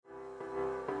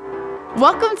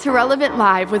Welcome to Relevant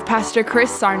Live with Pastor Chris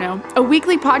Sarno, a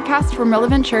weekly podcast from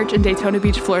Relevant Church in Daytona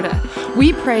Beach, Florida.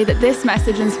 We pray that this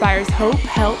message inspires hope,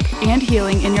 help, and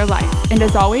healing in your life. And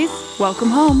as always, welcome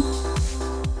home.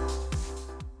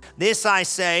 This I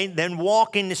say, then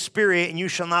walk in the Spirit, and you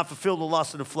shall not fulfill the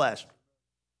lust of the flesh.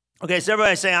 Okay, so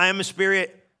everybody say, I am a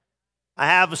spirit. I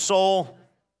have a soul.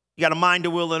 You got a mind, a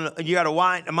will, and you got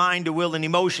a mind, a will, and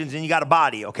emotions, and you got a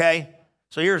body. Okay.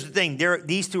 So here's the thing: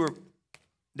 these two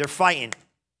they're fighting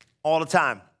all the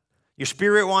time. Your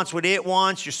spirit wants what it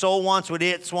wants. Your soul wants what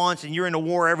it wants, and you're in a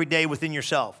war every day within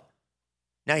yourself.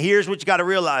 Now, here's what you got to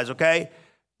realize. Okay,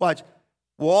 watch.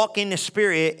 Walk in the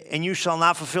Spirit, and you shall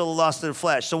not fulfill the lust of the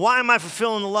flesh. So why am I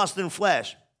fulfilling the lust of the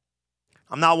flesh?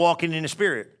 I'm not walking in the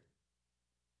Spirit.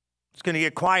 It's going to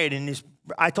get quiet in this.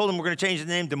 I told them we're going to change the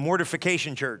name to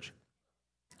Mortification Church.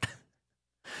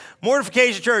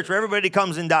 Mortification Church, where everybody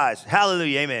comes and dies.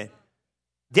 Hallelujah, amen.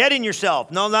 Dead in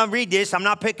yourself. No, read this. I'm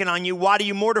not picking on you. Why do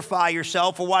you mortify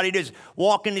yourself? Or why do you do this?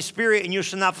 Walk in the Spirit, and you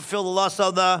shall not fulfill the lust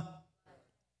of the...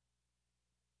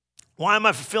 Why am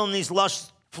I fulfilling these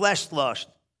flesh lust?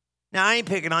 Now, I ain't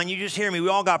picking on you. Just hear me. We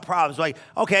all got problems. Like,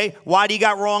 okay, why do you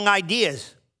got wrong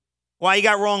ideas? Why you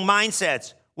got wrong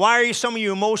mindsets? Why are some of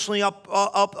you emotionally up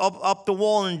the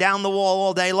wall and down the wall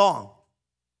all day long?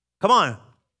 Come on.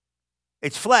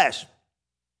 It's flesh.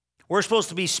 We're supposed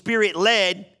to be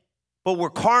Spirit-led, but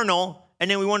we're carnal, and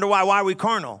then we wonder why are we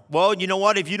carnal? Well, you know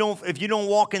what? If you don't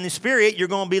walk in the Spirit, you're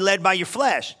going to be led by your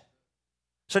flesh.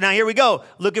 So now here we go.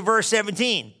 Look at verse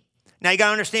 17. Now you got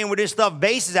to understand where this stuff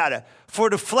bases out of.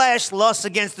 For the flesh lusts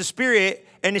against the Spirit,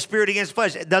 and the Spirit against the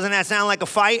flesh. Doesn't that sound like a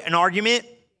fight, an argument?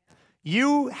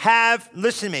 Listen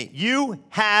to me, you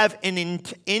have an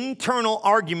internal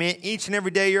argument each and every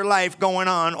day of your life going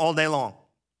on all day long.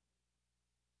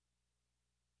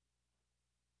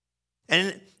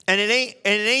 And it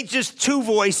ain't just two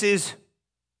voices,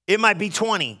 it might be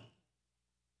 20.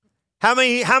 How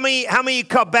many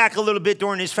cut back a little bit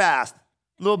during this fast?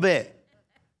 A little bit.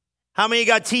 How many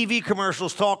got TV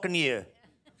commercials talking to you?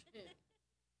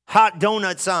 Hot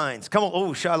donut signs. Come on.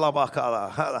 Oh,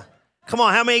 shalabakala. Come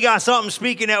on. How many got something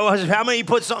speaking that was? How many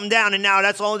put something down and now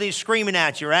that's all these screaming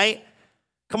at you, right?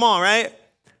 Come on, right?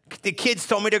 The kids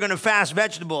told me they're going to fast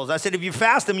vegetables. I said, if you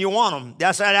fast them, you want them.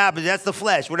 That's how it happens. That's the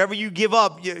flesh. Whatever you give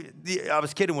up, I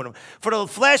was kidding with them. For the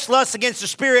flesh lusts against the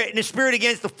Spirit, and the Spirit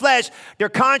against the flesh. They're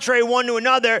contrary one to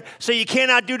another, so you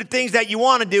cannot do the things that you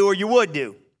want to do or you would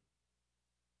do.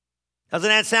 Doesn't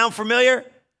that sound familiar?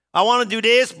 I want to do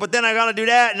this, but then I got to do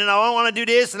that, and then I want to do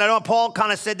this, and I don't. Paul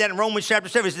kind of said that in Romans chapter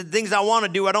 7. He said, the things I want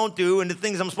to do, I don't do, and the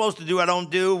things I'm supposed to do, I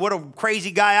don't do. What a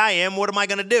crazy guy I am. What am I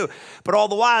going to do? But all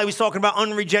the while, he was talking about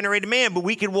unregenerated man, but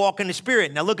we can walk in the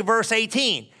Spirit. Now look at verse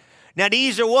 18. Now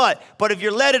these are what? But if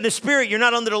you're led in the Spirit, you're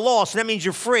not under the law, so that means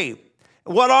you're free.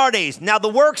 What are these? Now the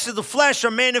works of the flesh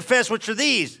are manifest, which are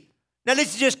these. Now,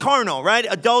 this is just carnal, right?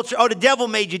 Adultery. Oh, the devil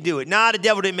made you do it. Nah, the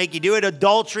devil didn't make you do it.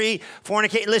 Adultery,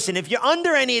 fornication. Listen, if you're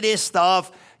under any of this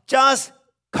stuff, just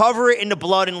cover it in the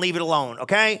blood and leave it alone,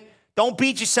 okay? Don't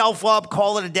beat yourself up.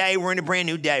 Call it a day. We're in a brand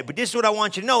new day. But this is what I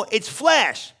want you to know. It's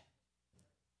flesh.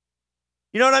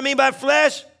 You know what I mean by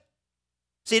flesh?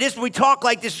 See, we talk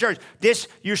like this church.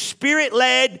 You're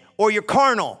Spirit-led or you're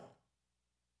carnal.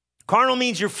 Carnal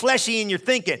means you're fleshy and you're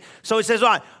thinking. So it says, all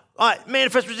right,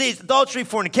 manifest disease, adultery,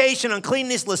 fornication,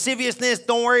 uncleanness, lasciviousness.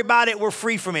 Don't worry about it. We're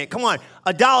free from it. Come on.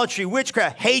 Idolatry,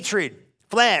 witchcraft, hatred,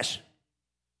 flesh.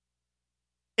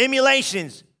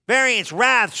 Emulations, variance,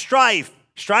 wrath, strife.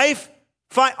 Strife?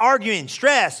 Fight, arguing,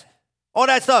 stress. All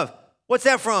that stuff. What's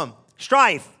that from?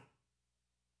 Strife.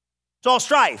 It's all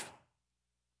strife.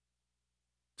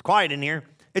 It's quiet in here.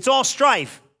 It's all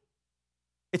strife.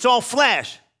 It's all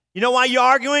flesh. You know why you're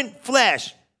arguing?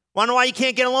 Flesh. Want to know why you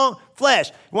can't get along? Flesh.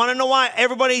 You want to know why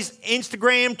everybody's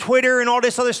Instagram, Twitter, and all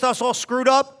this other stuff's all screwed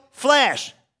up?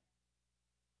 Flesh.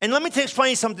 And let me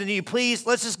explain something to you, please.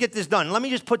 Let's just get this done. Let me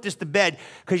just put this to bed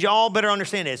because y'all better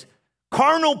understand this.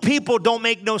 Carnal people don't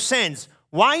make no sense.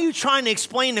 Why are you trying to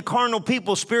explain to carnal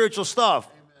people spiritual stuff?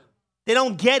 Amen. They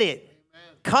don't get it.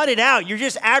 Amen. Cut it out. You're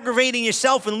just aggravating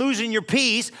yourself and losing your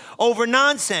peace over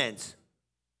nonsense.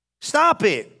 Stop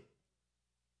it.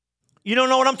 You don't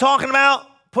know what I'm talking about?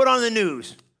 Put on the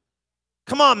news.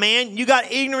 Come on, man. You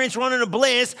got ignorance running a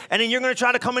bliss, and then you're going to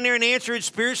try to come in there and answer it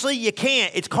spiritually? You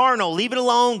can't. It's carnal. Leave it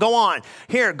alone. Go on.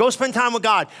 Here, go spend time with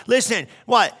God. Listen,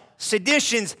 what?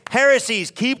 Seditions,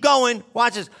 heresies. Keep going.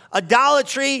 Watch this.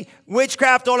 Idolatry,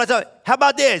 witchcraft, all that stuff. How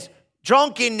about this?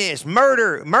 Drunkenness,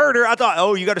 murder. Murder. I thought,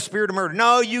 oh, you got a spirit of murder.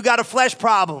 No, you got a flesh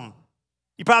problem.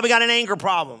 You probably got an anger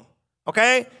problem.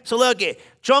 Okay? So look at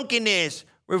drunkenness,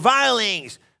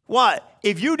 revilings. What?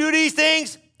 If you do these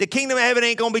things, The kingdom of heaven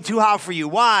ain't going to be too hot for you.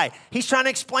 Why? He's trying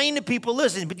to explain to people,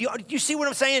 listen, but you see what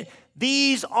I'm saying?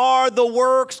 These are the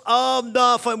works of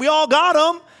the flesh. We all got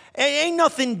them. Ain't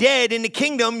nothing dead in the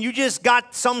kingdom. You just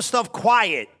got some stuff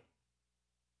quiet.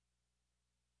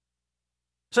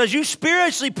 So as you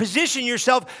spiritually position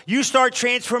yourself, you start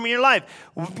transforming your life.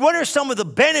 What are some of the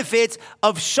benefits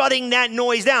of shutting that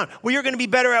noise down? Well, you're going to be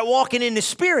better at walking in the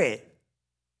Spirit.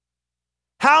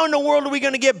 How in the world are we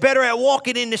going to get better at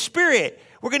walking in the Spirit?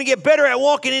 We're going to get better at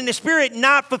walking in the Spirit,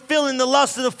 not fulfilling the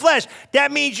lust of the flesh.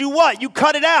 That means you what? You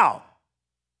cut it out.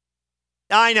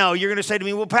 I know, you're going to say to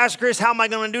me, well, Pastor Chris, how am I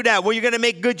going to do that? Well, you're going to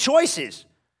make good choices.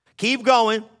 Keep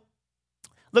going.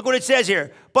 Look what it says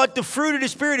here. But the fruit of the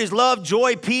Spirit is love,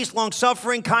 joy, peace,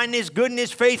 long-suffering, kindness,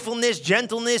 goodness, faithfulness,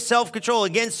 gentleness, self-control.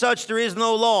 Against such there is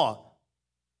no law.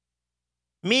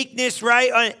 Meekness,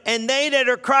 right? And they that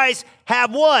are Christ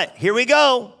have what? Here we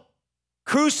go.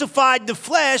 Crucified the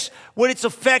flesh with its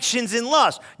affections and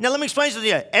lusts. Now, let me explain something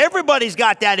to you. Everybody's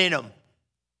got that in them.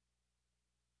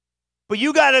 But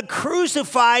you got to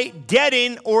crucify,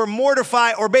 deaden, or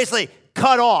mortify, or basically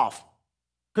cut off.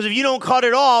 Because if you don't cut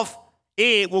it off,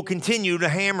 it will continue to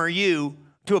hammer you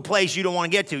to a place you don't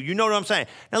want to get to. You know what I'm saying?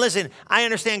 Now listen, I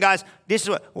understand, guys. This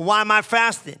is why am I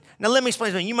fasting? Now let me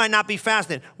explain something. You might not be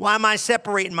fasting. Why am I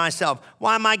separating myself?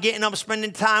 Why am I getting up,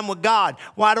 spending time with God?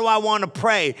 Why do I want to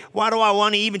pray? Why do I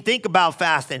want to even think about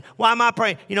fasting? Why am I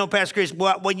praying? You know, Pastor Chris,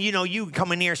 when you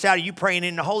come in here Saturday, you praying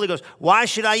in the Holy Ghost. Why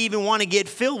should I even want to get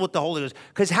filled with the Holy Ghost?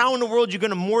 Because how in the world are you going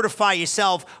to mortify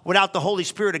yourself without the Holy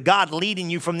Spirit of God leading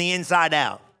you from the inside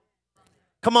out?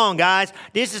 Come on, guys.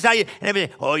 This is how you, and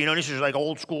everything. Oh, you know, this is like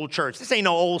old school church. This ain't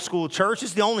no old school church. This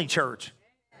is the only church.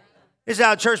 This is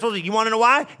how church is supposed to be. You want to know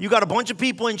why? You got a bunch of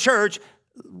people in church.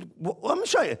 Well, let me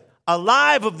show you.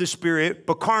 Alive of the Spirit,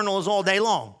 but carnal is all day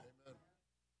long.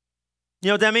 You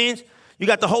know what that means? You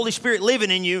got the Holy Spirit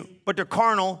living in you, but they're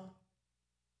carnal.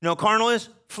 You know what carnal is?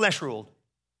 Flesh ruled.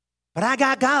 But I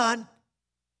got God.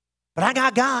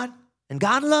 And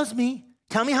God loves me.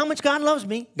 Tell me how much God loves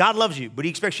me. God loves you, but he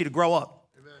expects you to grow up.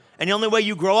 And the only way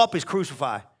you grow up is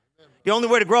crucify. The only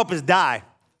way to grow up is die.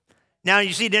 Now,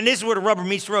 you see, then this is where the rubber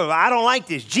meets the road. I don't like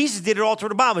this. Jesus did it all through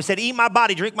the Bible. He said, eat my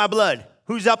body, drink my blood.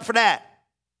 Who's up for that?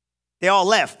 They all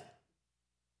left.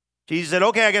 Jesus said,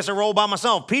 okay, I guess I roll by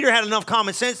myself. Peter had enough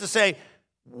common sense to say,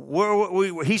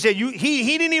 he said,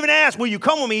 he didn't even ask, will you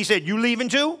come with me? He said, you leaving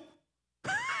too?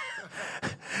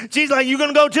 Jesus like, you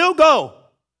going to go too? Go.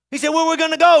 He said, where are we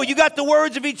going to go? You got the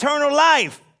words of eternal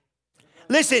life.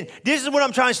 Listen, this is what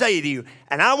I'm trying to say to you.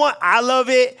 And I love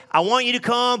it. I want you to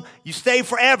come. You stay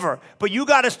forever. But you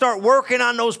got to start working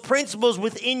on those principles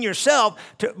within yourself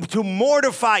to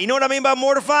mortify. You know what I mean by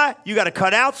mortify? You got to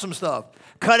cut out some stuff.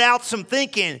 Cut out some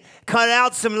thinking. Cut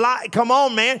out some lie. Come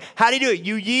on, man. How do you do it?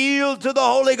 You yield to the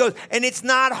Holy Ghost. And it's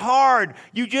not hard.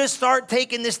 You just start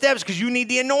taking the steps because you need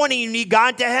the anointing. You need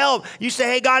God to help. You say,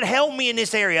 hey, God, help me in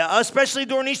this area, especially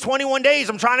during these 21 days.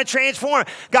 I'm trying to transform.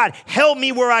 God, help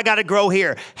me where I got to grow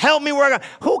here. Help me where I got.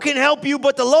 Who can help you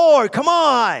but the Lord? Come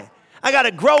on. I got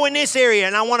to grow in this area,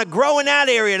 and I want to grow in that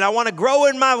area, and I want to grow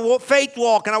in my faith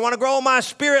walk, and I want to grow in my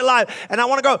spirit life, and I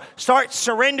want to start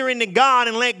surrendering to God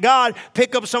and let God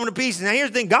pick up some of the pieces. Now,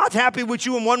 here's the thing. God's happy with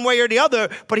you in one way or the other,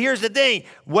 but here's the thing.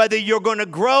 Whether you're going to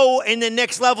grow in the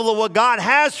next level of what God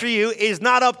has for you is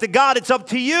not up to God. It's up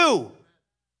to you.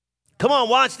 Come on,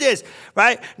 watch this,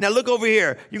 right? Now look over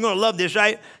here. You're going to love this,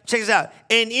 right? Check this out.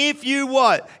 And if you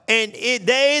what?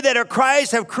 They that are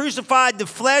Christ have crucified the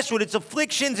flesh with its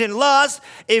afflictions and lusts.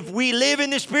 If we live in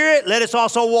the Spirit, let us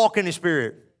also walk in the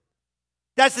Spirit.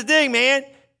 That's the thing, man.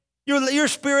 You're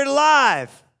spirit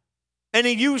alive. And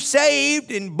if you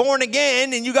saved and born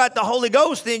again and you got the Holy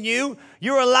Ghost in you,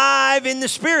 you're alive in the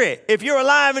Spirit. If you're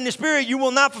alive in the Spirit, you will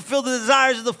not fulfill the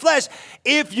desires of the flesh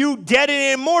if you deaden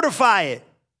it and mortify it.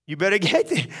 You better get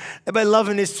it. Everybody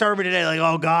loving this sermon today. Like,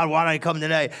 oh, God, why did I come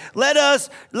today?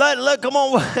 Come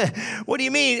on. What do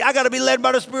you mean? I got to be led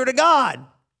by the Spirit of God.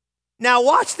 Now,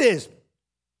 watch this.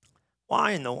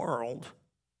 Why in the world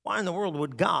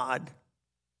would God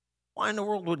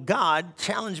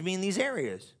challenge me in these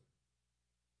areas?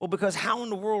 Well, because how in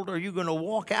the world are you going to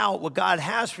walk out what God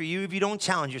has for you if you don't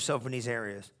challenge yourself in these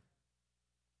areas?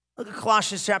 Look at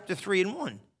Colossians chapter 3 and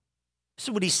 1. This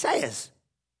is what he says.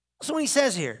 That's what he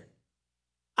says here.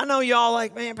 I know y'all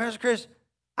like, man, Pastor Chris,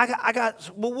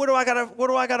 what do I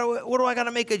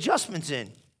gotta make adjustments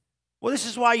in? Well, this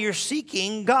is why you're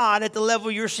seeking God at the level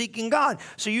you're seeking God.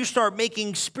 So you start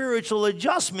making spiritual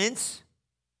adjustments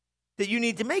that you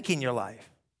need to make in your life.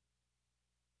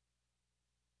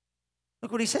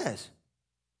 Look what he says.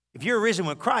 If you're risen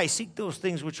with Christ, seek those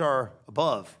things which are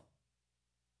above.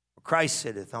 For Christ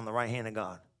sitteth on the right hand of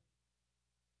God.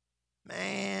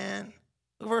 Man,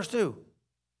 look at verse 2.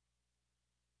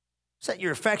 Set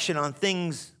your affection on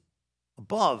things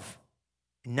above,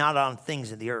 and not on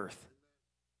things of the earth.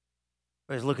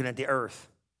 He's looking at the earth.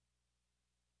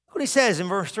 Look what he says in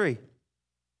verse 3.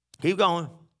 Keep going.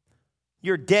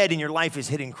 You're dead and your life is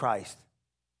hid in Christ.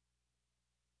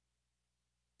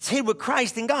 It's hid with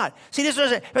Christ in God. See, this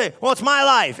is well, it's my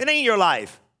life. It ain't your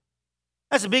life.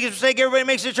 That's the biggest mistake everybody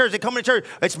makes in church. They come to church.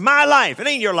 It's my life. It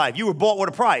ain't your life. You were bought with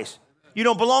a price. You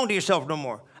don't belong to yourself no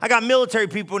more. I got military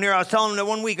people in here. I was telling them that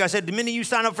one week. I said, the minute you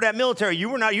signed up for that military, you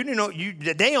didn't know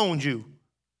they owned you.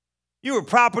 You were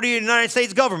property of the United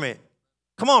States government.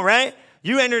 Come on, right?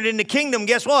 You entered in the kingdom.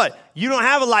 Guess what? You don't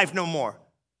have a life no more.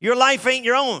 Your life ain't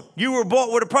your own. You were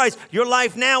bought with a price. Your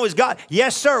life now is God.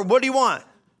 Yes, sir. What do you want?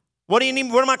 What do you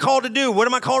need? What am I called to do? What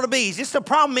am I called to be? It's just the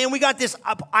problem, man. We got this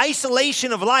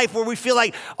isolation of life where we feel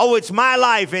like, oh, it's my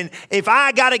life. And if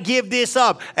I got to give this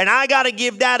up and I got to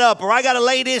give that up or I got to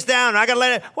lay this down and I got to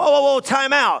let it, whoa,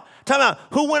 time out. Time out.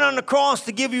 Who went on the cross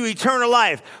to give you eternal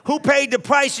life? Who paid the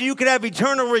price so you could have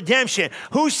eternal redemption?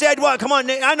 Who said what? Come on,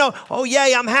 I know. Oh,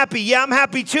 yeah, I'm happy. Yeah, I'm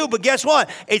happy too. But guess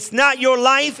what? It's not your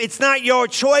life. It's not your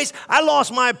choice. I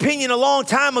lost my opinion a long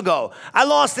time ago. I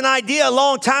lost an idea a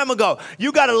long time ago.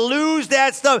 You got to lose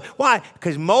that stuff. Why?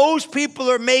 Because most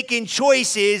people are making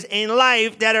choices in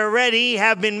life that already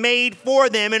have been made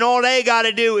for them. And all they got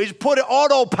to do is put an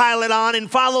autopilot on and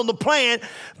follow the plan.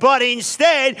 But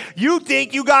instead, you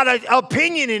think you got an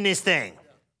opinion in this thing.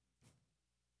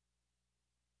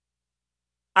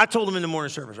 I told them in the morning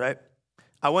service, right?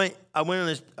 I went on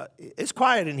this. It's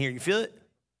quiet in here. You feel it?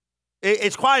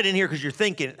 It's quiet in here because you're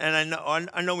thinking, and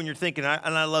I know when you're thinking,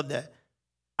 and I love that.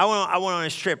 I went on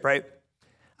this trip, right?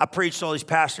 I preached to all these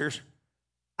pastors.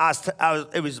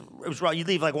 It was rough. You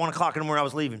leave like 1 o'clock in the morning. I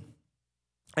was leaving,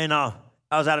 and I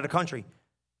was out of the country,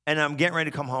 and I'm getting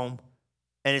ready to come home.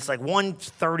 And it's like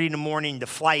 1:30 in the morning, the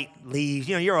flight leaves.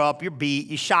 You know, you're up, you're beat,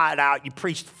 you shot out, you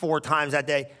preached 4 times that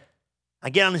day. I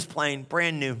get on this plane,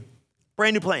 brand new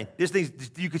plane. This thing,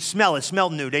 you could smell it,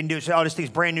 smelled new. They knew, oh, this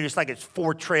thing's brand new. It's like it's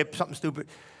 4 trip, something stupid.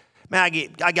 Man,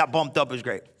 I got bumped up. It was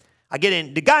great. I get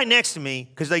in. The guy next to me,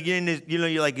 because like you're in this,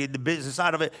 you're like the business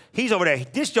side of it. He's over there.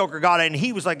 This joker got in, and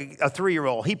he was like a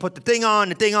 3-year-old. He put the thing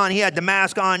on. He had the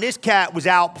mask on. This cat was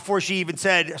out before she even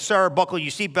said, "Sir, buckle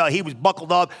your seatbelt." He was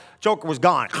buckled up. Joker was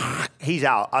gone. He's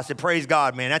out. I said, praise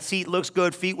God, man. That seat looks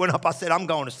good. Feet went up. I said, I'm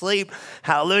going to sleep.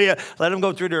 Hallelujah. Let him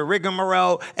go through the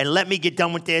rigmarole and let me get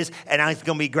done with this, and it's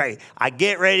going to be great. I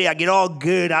get ready. I get all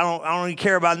good. I don't really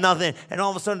care about nothing. And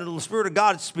all of a sudden, the Spirit of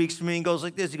God speaks to me and goes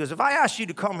like this. He goes, if I asked you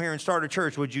to come here and start a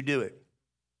church, would you do it?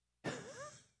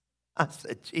 I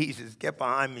said, Jesus, get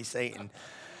behind me, Satan.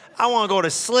 I want to go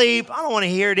to sleep. I don't want to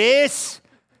hear this.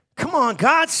 Come on,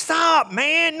 God, stop,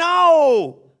 man.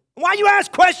 No. Why you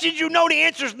ask questions you know the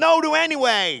answer's no to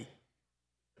anyway?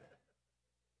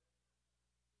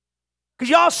 Because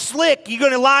y'all slick. You're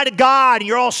going to lie to God, and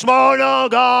you're all smart. No,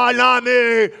 God, not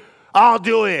me. I'll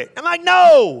do it. I'm like,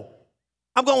 no.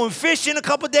 I'm going fishing a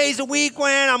couple days a week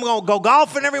when I'm going to go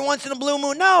golfing every once in a blue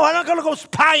moon. No, I'm not going to go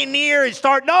pioneer and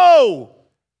start. No.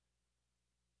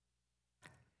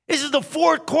 This is the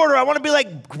 4th quarter. I want to be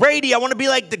like Brady. I want to be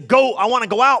like the GOAT. I want to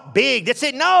go out big. That's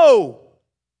it. No.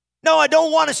 No, I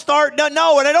don't want to start.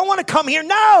 No, and I don't want to come here.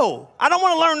 No. I don't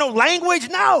want to learn no language.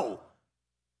 No.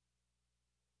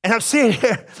 And I'm sitting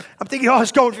here. I'm thinking, oh,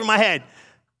 it's going through my head.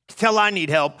 Tell I need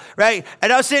help, right?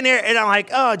 And I was sitting there, and I'm like,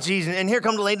 oh, Jesus. And here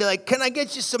comes the lady, like, can I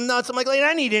get you some nuts? I'm like, lady,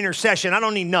 I need intercession. I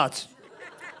don't need nuts.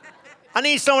 I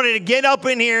need somebody to get up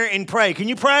in here and pray. Can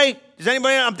you pray? Does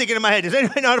anybody, I'm thinking in my head, does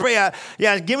anybody know how to pray?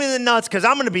 Yeah, give me the nuts, because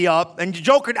I'm going to be up. And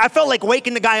Joker, I felt like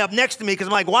waking the guy up next to me, because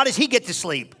I'm like, why does he get to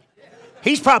sleep?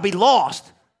 He's probably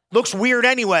lost. Looks weird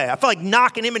anyway. I felt like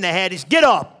knocking him in the head. He's get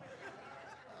up.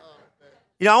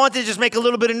 You know, I want to just make a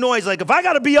little bit of noise. Like, if I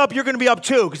got to be up, you're going to be up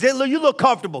too, because you look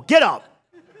comfortable. Get up.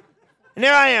 And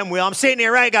there I am, Will. I'm sitting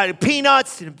there, right? Got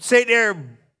peanuts. I'm sitting there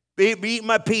eating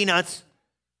my peanuts.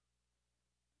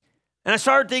 And I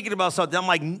started thinking about something. I'm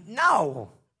like,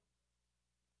 no.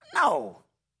 No,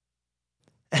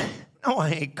 I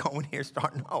ain't going here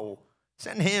starting. No.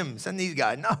 Send him. Send these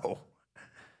guys. No.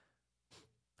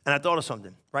 And I thought of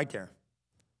something right there.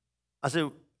 I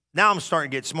said, now I'm starting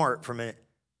to get smart for a minute.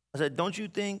 I said, don't you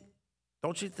think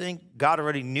God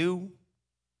already knew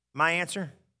my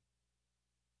answer?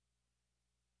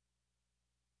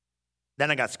 Then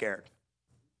I got scared.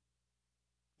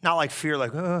 Not like fear,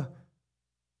 like,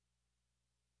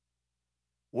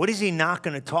 what is he not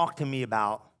going to talk to me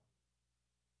about?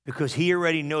 Because he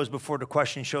already knows before the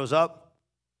question shows up,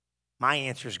 my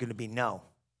answer is going to be no.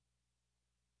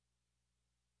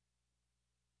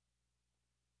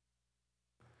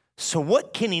 So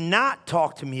what can he not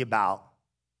talk to me about?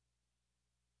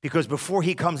 Because before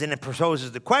he comes in and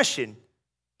proposes the question,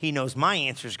 he knows my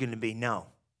answer is going to be no.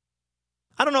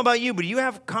 I don't know about you, but do you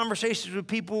have conversations with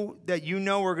people that you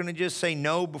know are going to just say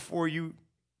no before you?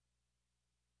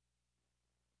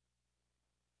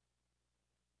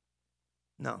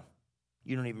 No,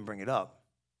 you don't even bring it up.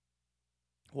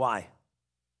 Why?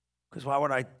 Because why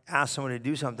would I ask someone to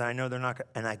do something I know they're not,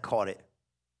 and I caught it.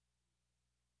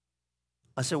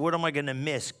 I said, what am I going to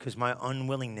miss? Because my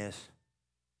unwillingness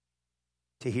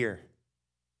to hear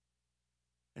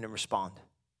and to respond.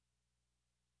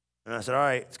 And I said, all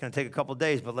right, it's going to take a couple of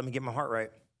days, but let me get my heart right.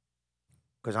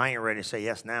 Because I ain't ready to say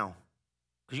yes now.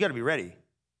 Because you got to be ready.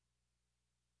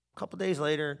 A couple of days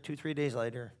later, 2-3 days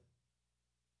later,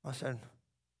 I said,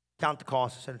 count the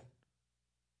cost. I said,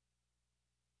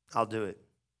 I'll do it.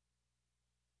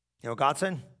 You know what God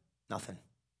said? Nothing.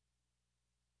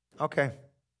 Okay.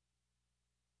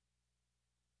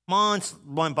 Months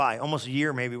went by, almost a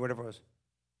year maybe, whatever it was.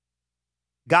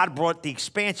 God brought the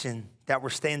expansion that we're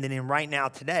standing in right now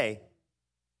today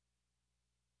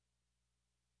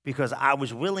because I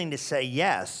was willing to say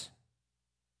yes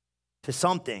to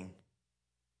something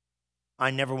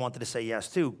I never wanted to say yes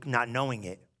to, not knowing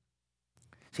it.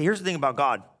 See, here's the thing about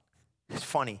God. It's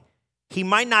funny. He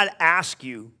might not ask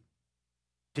you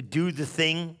to do the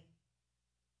thing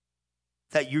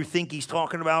that you think he's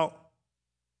talking about,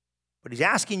 but he's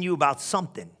asking you about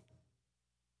something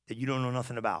that you don't know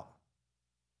nothing about.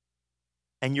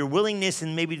 And your willingness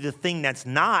and maybe the thing that's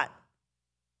not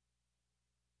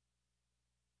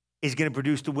is going to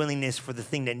produce the willingness for the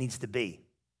thing that needs to be.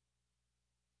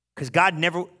 Because God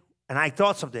never, and I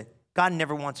thought something, God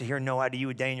never wants to hear no out of you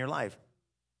a day in your life.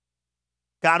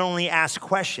 God only asks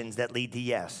questions that lead to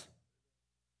yes.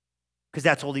 Because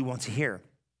that's all he wants to hear.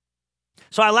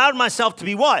 So I allowed myself to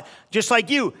be what? Just like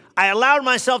you. I allowed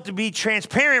myself to be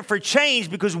transparent for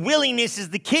change because willingness is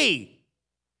the key.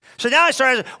 So now I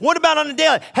started, what about on the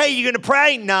daily? Hey, you going to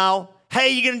pray? No. Hey,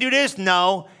 you going to do this?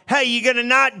 No. Hey, you going to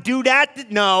not do that?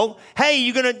 No. Hey,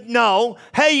 you going to, no.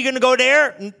 Hey, you going to go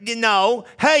there? No.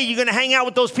 Hey, you going to hang out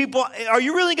with those people? Are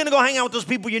you really going to go hang out with those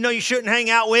people you know you shouldn't hang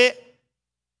out with?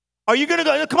 Are you going to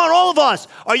go, come on, all of us.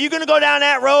 Are you going to go down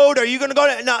that road? Are you going to go,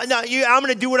 I'm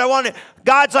going to do what I want to.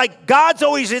 God's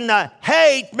always in the,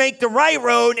 hey, make the right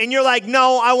road. And you're like,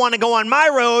 no, I want to go on my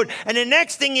road. And the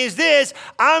next thing is this,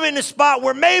 I'm in a spot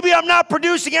where maybe I'm not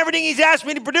producing everything he's asked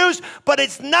me to produce, but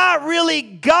it's not really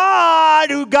God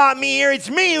who got me here.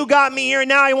 It's me who got me here. And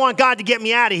now I want God to get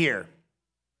me out of here.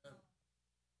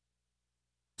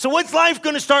 So what's life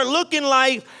going to start looking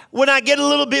like when I get a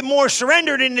little bit more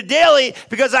surrendered in the daily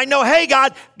because I know, hey,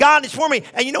 God is for me.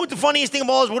 And you know what the funniest thing of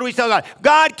all is? What do we tell God?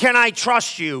 God, can I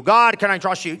trust you? God, can I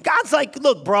trust you? God's like,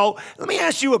 look, bro, let me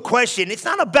ask you a question. It's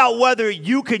not about whether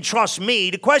you can trust me.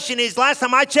 The question is, last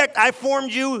time I checked, I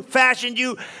formed you, fashioned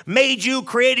you, made you,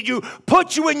 created you,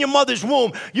 put you in your mother's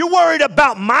womb. You're worried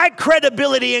about my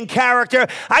credibility and character.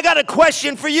 I got a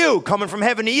question for you, coming from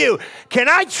heaven to you. Can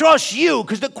I trust you?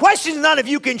 Because the question is not if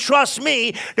you can trust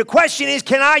me. The question is,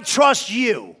 can I trust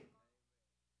you?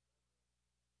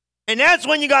 And that's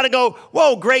when you got to go,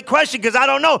 whoa, great question, because I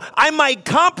don't know. I might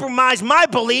compromise my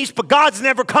beliefs, but God's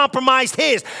never compromised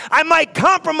his. I might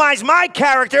compromise my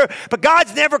character, but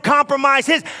God's never compromised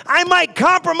his. I might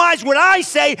compromise what I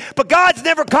say, but God's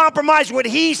never compromised what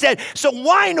he said. So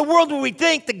why in the world would we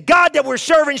think the God that we're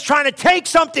serving is trying to take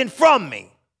something from me?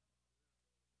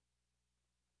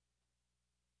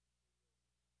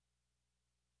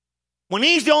 When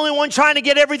he's the only one trying to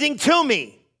get everything to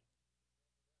me.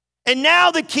 And now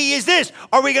the key is this.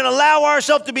 Are we going to allow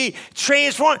ourselves to be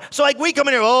transformed? So like we come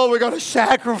in here, oh, we're going to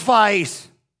sacrifice.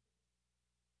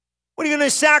 What are you going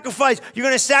to sacrifice? You're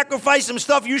going to sacrifice some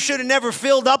stuff you should have never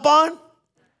filled up on?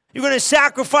 You're going to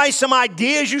sacrifice some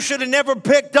ideas you should have never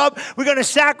picked up? We're going to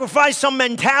sacrifice some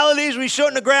mentalities we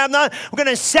shouldn't have grabbed on? We're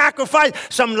going to sacrifice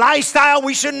some lifestyle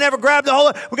we should have never grabbed the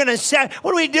whole. We're going to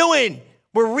what are we doing?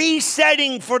 We're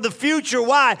resetting for the future.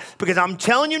 Why? Because I'm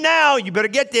telling you now, you better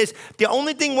get this. The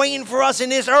only thing waiting for us in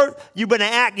this earth, you're going to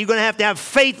have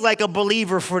faith like a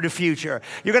believer for the future.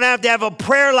 You're going to have a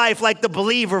prayer life like the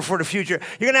believer for the future.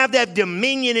 You're going to have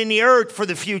dominion in the earth for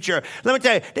the future. Let me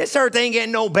tell you, this earth ain't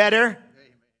getting no better.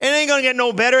 It ain't going to get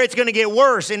no better. It's going to get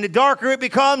worse. And the darker it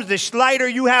becomes, the lighter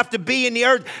you have to be in the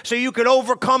earth so you can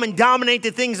overcome and dominate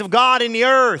the things of God in the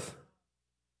earth.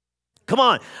 Come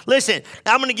on, listen,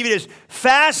 I'm going to give you this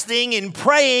fasting and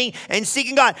praying and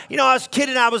seeking God. You know, I was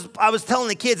kidding. I was telling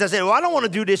the kids, I said, well, I don't want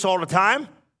to do this all the time.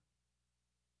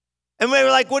 And they were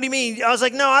like, what do you mean? I was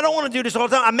like, no, I don't want to do this all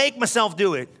the time. I make myself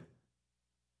do it.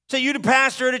 So you're the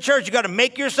pastor of the church. You got to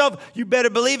make yourself. You better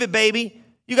believe it, baby.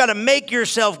 You got to make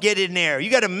yourself get in there. You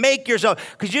got to make yourself,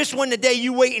 because just when the day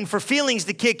you waiting for feelings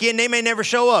to kick in, they may never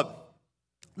show up.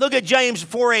 Look at James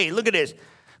 4:8. Look at this.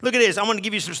 Look at this. I'm going to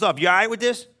give you some stuff. You all right with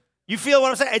this? You feel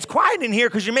what I'm saying? It's quiet in here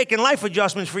because you're making life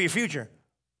adjustments for your future.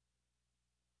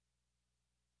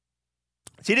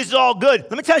 See, this is all good.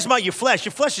 Let me tell you something about your flesh.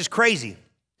 Your flesh is crazy.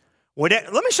 Let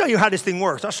me show you how this thing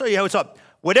works. I'll show you how it's up.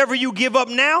 Whatever you give up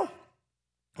now,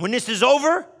 when this is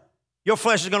over, your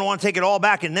flesh is going to want to take it all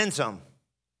back and then some.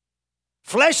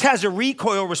 Flesh has a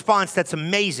recoil response that's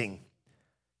amazing.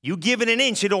 You give it an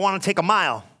inch, it'll want to take a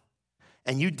mile.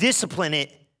 And you discipline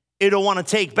it, it'll want to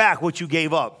take back what you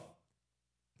gave up.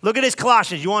 Look at this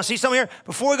Colossians. You want to see something here?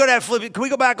 Before we go to that flip, can we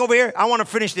go back over here? I want to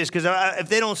finish this because if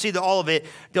they don't see all of it,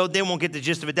 they won't get the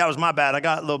gist of it. That was my bad. I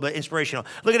got a little bit inspirational.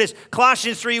 Look at this.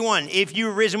 Colossians 3:1. If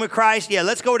you've risen with Christ,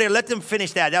 let's go there. Let them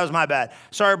finish that. That was my bad.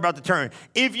 Sorry about the turn.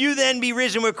 If you then be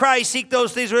risen with Christ, seek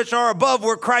those things which are above,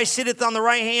 where Christ sitteth on the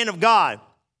right hand of God.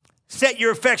 Set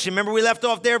your affection. Remember we left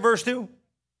off there, verse 2?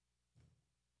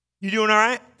 You doing all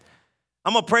right?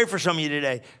 I'm going to pray for some of you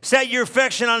today. Set your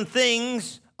affection on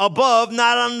things above,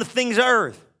 not on the things of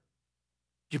earth.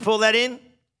 Did you pull that in?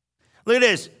 Look at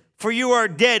this. For you are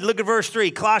dead. Look at verse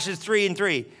 3, Colossians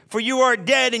 3:3. For you are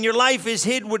dead and your life is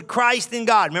hid with Christ in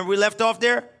God. Remember we left off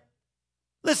there?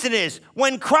 Listen to this.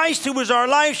 When Christ, who was our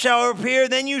life, shall appear,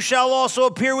 then you shall also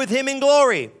appear with him in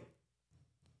glory.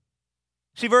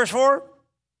 See verse 4?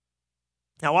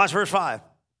 Now watch verse 5.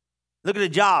 Look at the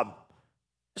job.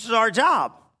 This is our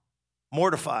job.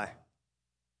 Mortify.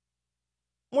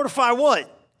 Mortify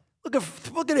what? Look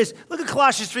at this. Look at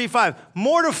Colossians 3:5.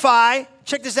 Mortify.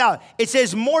 Check this out. It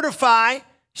says mortify.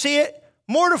 See it?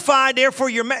 Mortify,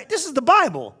 therefore, this is the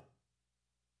Bible.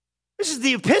 This is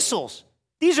the epistles.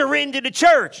 These are written to the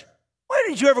church. Why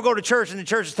did you ever go to church and the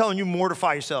church is telling you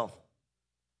mortify yourself?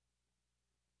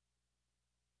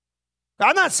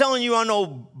 I'm not selling you on no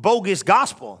bogus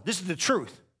gospel. This is the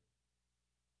truth.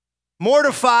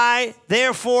 Mortify,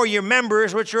 therefore, your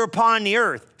members which are upon the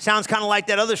earth. Sounds kind of like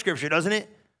that other scripture, doesn't it?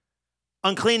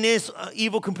 Uncleanness,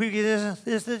 evil,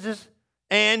 this.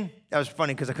 And that was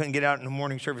funny because I couldn't get out in the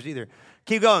morning service either.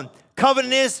 Keep going.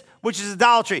 Covetousness, which is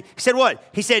idolatry. He said what?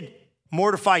 He said,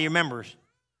 mortify your members.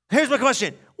 Here's my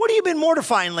question. What have you been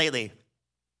mortifying lately?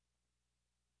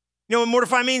 You know what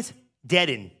mortify means?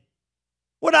 Deaden.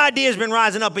 What idea has been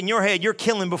rising up in your head you're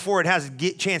killing before it has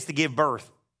a chance to give birth?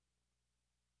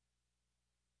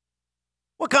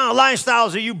 What kind of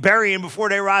lifestyles are you burying before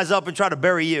they rise up and try to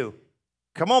bury you?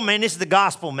 Come on, man. This is the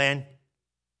gospel, man.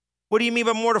 What do you mean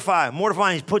by mortify?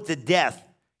 Mortifying is put to death.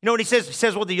 You know what he says? He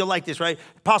says, well, you'll like this, right?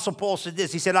 Apostle Paul said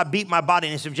this. He said, I beat my body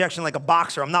in subjection like a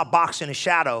boxer. I'm not boxing a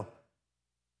shadow.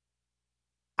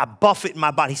 I buffet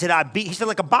my body. He said,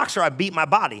 like a boxer, I beat my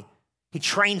body. He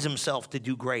trains himself to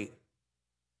do great.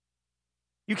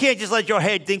 You can't just let your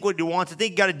head think what you want to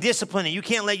think. You got to discipline it. You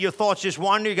can't let your thoughts just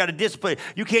wander. You got to discipline it.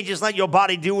 You can't just let your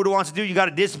body do what it wants to do. You got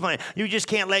to discipline it. You just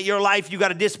can't let your life, you got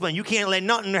to discipline. You can't let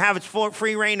nothing have its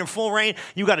free reign or full reign.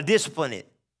 You got to discipline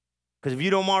it. Because if you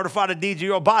don't mortify the deeds of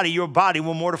your body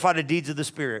will mortify the deeds of the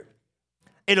spirit.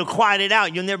 It'll quiet it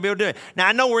out. You'll never be able to do it. Now,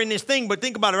 I know we're in this thing, but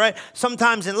think about it, right?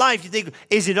 Sometimes in life, you think,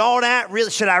 is it all that?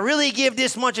 Really? Should I really give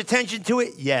this much attention to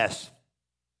it? Yes.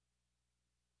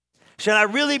 Should I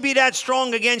really be that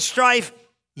strong against strife?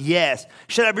 Yes.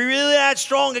 Should I be really that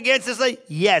strong against this?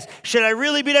 Yes. Should I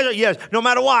really be that? Yes. No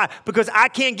matter why. Because I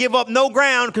can't give up no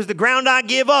ground, because the ground I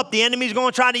give up, the enemy's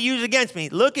going to try to use against me.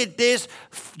 Look at this,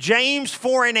 James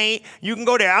 4:8. You can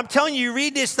go there. I'm telling you, you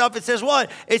read this stuff, it says what?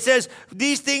 It says,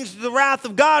 these things, the wrath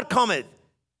of God cometh.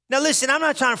 Now listen, I'm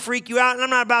not trying to freak you out, and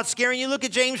I'm not about scaring you. Look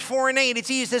at James 4:8.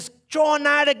 It says, draw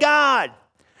nigh to God.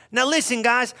 Now listen,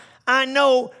 guys. I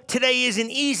know today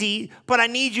isn't easy, but I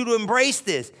need you to embrace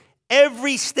this.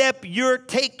 Every step you're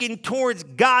taking towards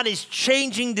God is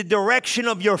changing the direction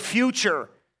of your future.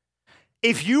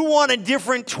 If you want a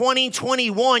different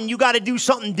 2021, you got to do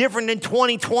something different than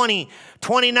 2020,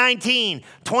 2019,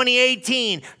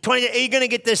 2018, you're going to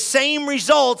get the same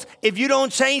results if you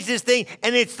don't change this thing,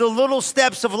 and it's the little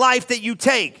steps of life that you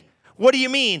take. What do you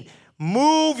mean?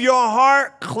 Move your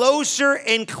heart closer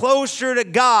and closer to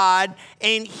God,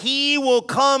 and he will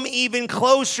come even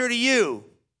closer to you.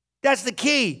 That's the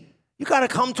key. You got to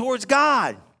come towards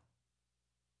God.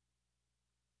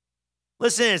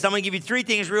 Listen to this. I'm going to give you 3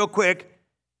 things real quick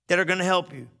that are going to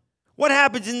help you. What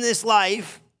happens in this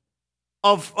life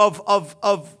of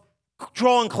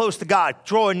drawing close to God,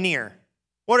 drawing near?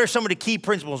 What are some of the key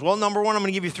principles? Well, number 1, I'm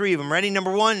going to give you 3 of them. Ready?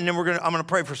 Number 1, and then I'm going to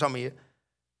pray for some of you.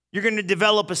 You're going to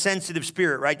develop a sensitive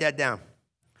spirit. Write that down.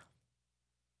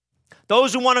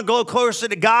 Those who want to go closer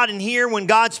to God and hear when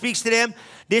God speaks to them,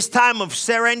 this time of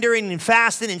surrendering and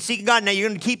fasting and seeking God. Now, you're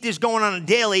going to keep this going on a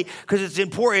daily because it's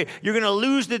important. You're going to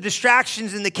lose the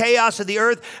distractions and the chaos of the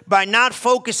earth by not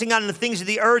focusing on the things of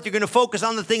the earth. You're going to focus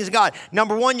on the things of God.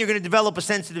 Number one, you're going to develop a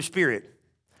sensitive spirit.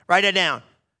 Write that down.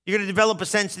 You're going to develop a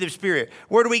sensitive spirit.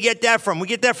 Where do we get that from? We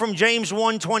get that from James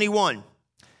 1:21.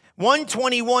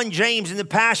 1:21, James in the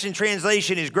Passion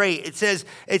Translation is great. It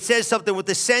says something with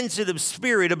the sensitive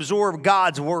spirit absorb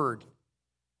God's word.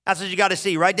 That's what you got to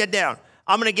see. Write that down.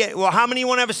 How many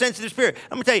want to have a sensitive spirit?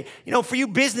 I'm going to tell you, for you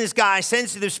business guys,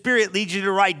 sensitive spirit leads you to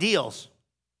the right deals.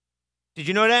 Did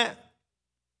you know that?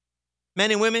 Men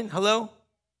and women, hello?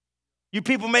 You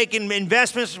people making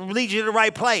investments lead you to the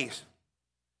right place.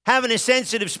 Having a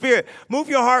sensitive spirit. Move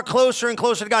your heart closer and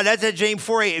closer to God. That's at James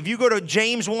 4:8. If you go to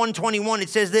James 1:21, it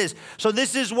says this. So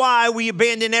this is why we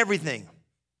abandon everything.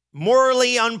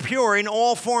 Morally impure in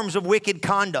all forms of wicked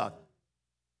conduct.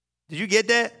 Did you get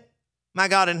that? My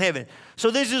God in heaven. So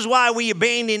this is why we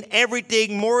abandon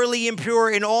everything morally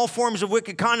impure in all forms of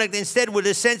wicked conduct. Instead, with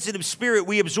a sensitive spirit,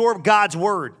 we absorb God's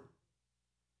word,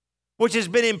 which has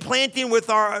been implanted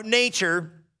within our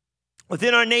nature,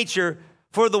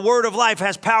 for the word of life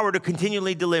has power to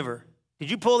continually deliver. Did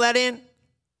you pull that in?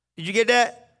 Did you get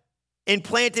that?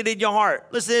 Implanted in your heart.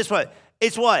 Listen to this one.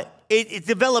 It's what? It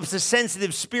develops a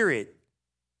sensitive spirit.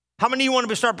 How many of you want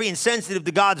to start being sensitive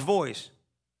to God's voice?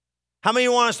 How many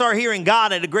of you want to start hearing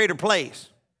God at a greater place?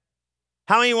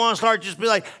 How many of you want to start just be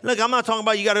like, look, I'm not talking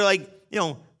about you got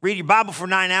to read your Bible for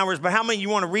 9 hours, but how many of you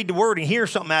want to read the word and hear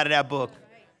something out of that book?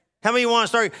 How many of you want to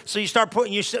start, so you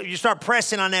start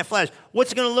pressing on that flesh.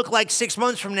 What's it going to look like 6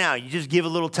 months from now? You just give a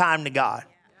little time to God.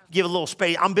 Give a little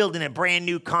space. I'm building a brand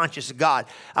new conscious of God.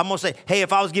 I'm going to say, hey,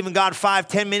 if I was giving God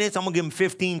 5-10 minutes, I'm going to give him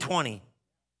 15, 20.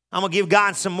 I'm going to give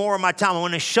God some more of my time. I'm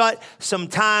going to shut some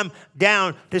time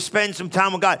down to spend some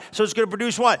time with God. So it's going to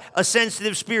produce what? A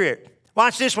sensitive spirit.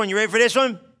 Watch this one. You ready for this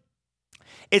one?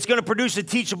 It's going to produce a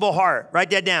teachable heart.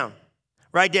 Write that down.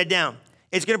 Write that down.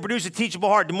 It's going to produce a teachable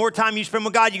heart. The more time you spend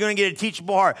with God, you're going to get a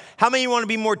teachable heart. How many of you want to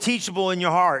be more teachable in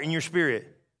your heart, in your spirit?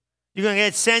 You're going to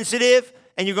get sensitive,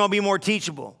 and you're going to be more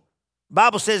teachable. The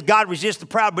Bible says God resists the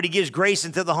proud, but he gives grace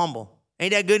unto the humble.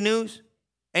 Ain't that good news?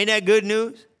 Ain't that good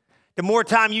news? The more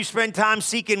time you spend time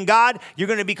seeking God, you're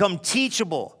going to become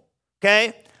teachable,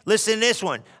 okay? Listen to this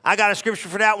one. I got a scripture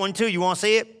for that one too. You want to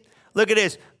see it? Look at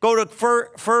this. Go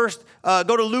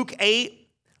to Luke 8.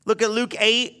 Look at Luke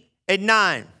 8 and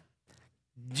 9.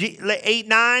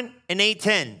 8:9 and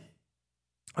 8:10.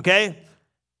 Okay?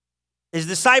 His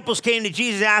disciples came to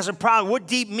Jesus and asked a problem. What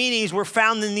deep meanings were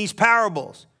found in these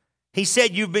parables? He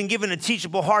said, you've been given a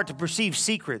teachable heart to perceive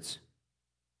secrets.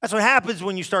 That's what happens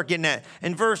when you start getting that.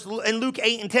 In Luke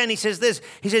 8 and 10, he says this.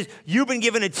 He says, you've been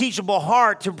given a teachable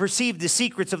heart to perceive the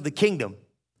secrets of the kingdom.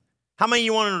 How many of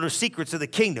you want to know the secrets of the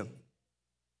kingdom?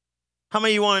 How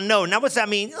many of you want to know? Now, what's that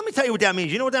mean? Let me tell you what that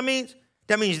means. You know what that means?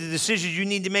 That means the decisions you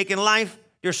need to make in life,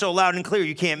 they're so loud and clear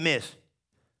you can't miss.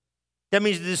 That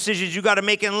means the decisions you got to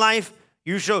make in life,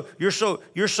 you're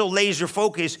so laser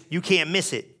focused you can't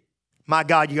miss it. My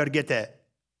God, you got to get that.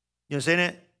 You understand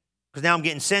that? Because now I'm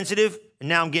getting sensitive and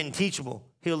now I'm getting teachable.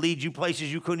 He'll lead you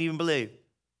places you couldn't even believe.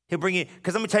 He'll bring you,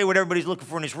 because let me tell you what everybody's looking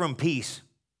for in this room, peace.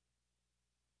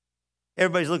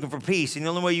 Everybody's looking for peace, and the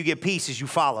only way you get peace is you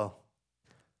follow.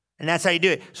 And that's how you do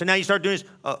it. So now you start doing this.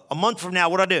 A month from now,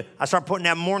 what I do? I start putting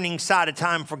that morning side of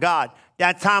time for God.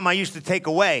 That time I used to take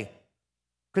away.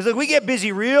 Because look, we get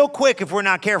busy real quick if we're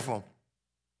not careful.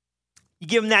 You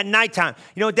give them that nighttime.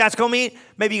 You know what that's going to mean?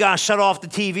 Maybe you got to shut off the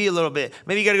TV a little bit.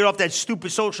 Maybe you got to get off that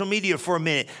stupid social media for a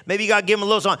minute. Maybe you got to give them a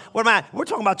little something. We're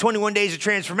talking about 21 days of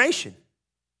transformation.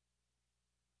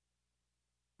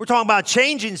 We're talking about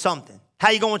changing something. How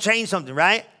you going to change something,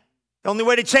 right? The only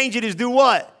way to change it is do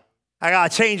what? I got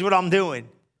to change what I'm doing.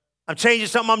 I'm changing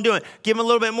something I'm doing. Give them a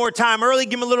little bit more time early.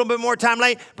 Give them a little bit more time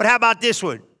late. But how about this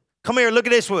one? Come here. Look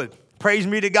at this one. Praise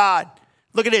be to God.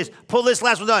 Look at this. Pull this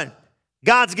last one done.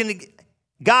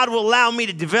 God will allow me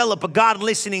to develop a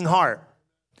God-listening heart.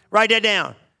 Write that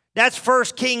down. That's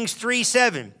 1 Kings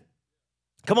 3:7.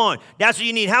 Come on. That's what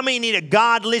you need. How many need a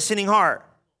God-listening heart?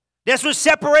 That's what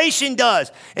separation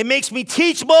does. It makes me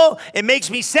teachable, it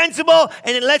makes me sensible,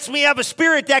 and it lets me have a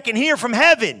spirit that can hear from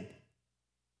heaven.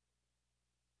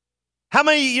 How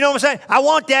many, you know what I'm saying? I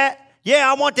want that. Yeah,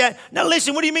 I want that. Now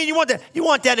listen, what do you mean you want that? You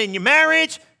want that in your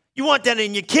marriage? You want that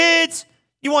in your kids?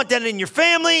 You want that in your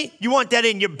family? You want that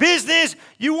in your business?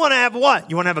 You want to have what?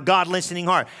 You want to have a God-listening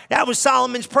heart. That was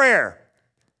Solomon's prayer.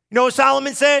 You know what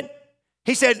Solomon said?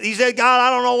 He said, God,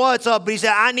 I don't know what's up, but he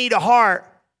said, I need a heart.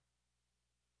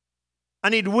 I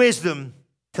need wisdom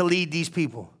to lead these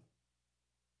people.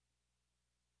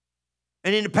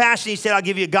 And in the Passion, he said, I'll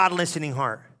give you a God-listening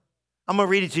heart. I'm going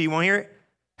to read it to you. You want to hear it?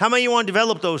 How many of you want to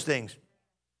develop those things?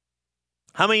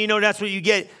 How many of you know that's what you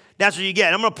get? That's what you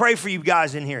get. I'm going to pray for you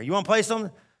guys in here. You want to play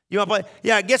something? You want to play?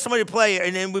 Yeah, get somebody to play,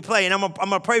 and then we play. And I'm going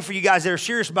to pray for you guys that are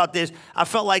serious about this. I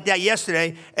felt like that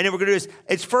yesterday, and then we're going to do this.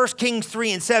 It's 1 Kings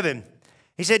 3:7.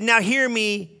 He said, now hear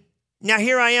me. Now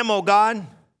here I am, O God.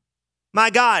 My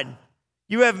God,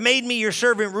 you have made me your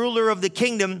servant, ruler of the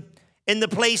kingdom in the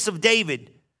place of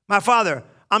David. My father,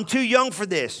 I'm too young for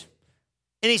this.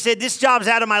 And he said, this job's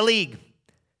out of my league.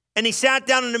 And he sat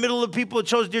down in the middle of the people and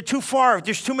chose, they're too far.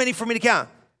 There's too many for me to count.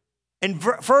 In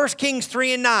 1 Kings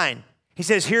 3:9, he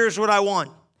says, here's what I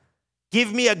want.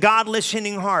 Give me a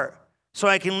God-listening heart so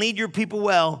I can lead your people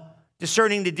well,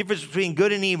 discerning the difference between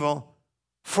good and evil.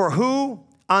 For who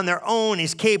on their own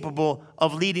is capable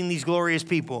of leading these glorious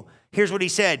people? Here's what he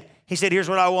said. He said, here's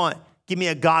what I want. Give me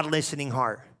a God-listening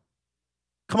heart.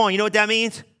 Come on, you know what that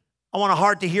means? I want a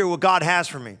heart to hear what God has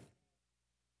for me.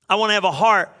 I want to have a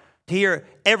heart to hear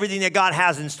everything that God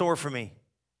has in store for me.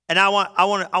 And I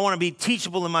want to be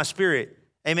teachable in my spirit.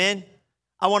 Amen?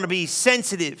 I want to be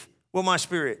sensitive with my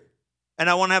spirit. And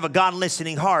I want to have a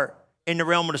God-listening heart in the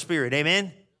realm of the spirit.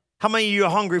 Amen? How many of you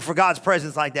are hungry for God's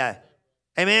presence like that?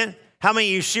 Amen? How many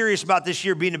of you are serious about this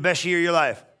year being the best year of your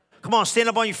life? Come on, stand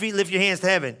up on your feet, lift your hands to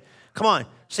heaven. Come on,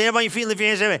 stand up on your feet, lift your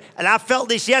hands to heaven. And I felt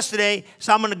this yesterday,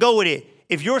 so I'm going to go with it.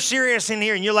 If you're serious in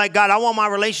here and you're like, God, I want my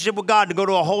relationship with God to go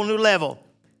to a whole new level.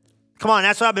 Come on,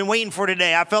 that's what I've been waiting for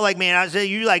today. I felt like, man, I said,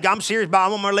 you like, I'm serious about it. I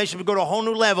want my relationship to go to a whole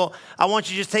new level. I want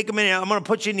you to just take a minute. I'm going to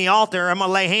put you in the altar. I'm going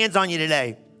to lay hands on you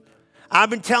today. I've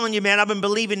been telling you, man, I've been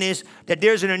believing this, that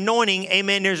there's an anointing.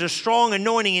 Amen. There's a strong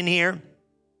anointing in here.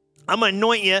 I'm going to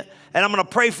anoint you, and I'm going to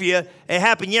pray for you. It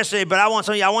happened yesterday, but I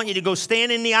want you to go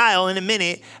stand in the aisle in a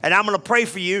minute, and I'm going to pray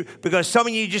for you because some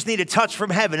of you just need a touch from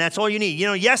heaven. That's all you need. You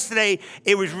know, yesterday,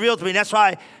 it was real to me. That's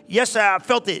why yesterday I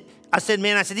felt it. I said,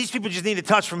 these people just need a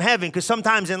touch from heaven because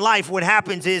sometimes in life what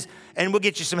happens is, and we'll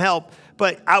get you some help,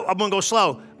 but I'm going to go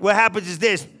slow. What happens is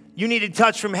this. You need a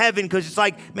touch from heaven because it's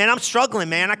like, man, I'm struggling,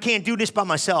 man. I can't do this by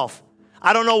myself.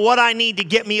 I don't know what I need to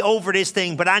get me over this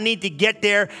thing, but I need to get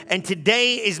there. And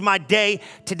today is my day.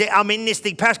 Today I'm in this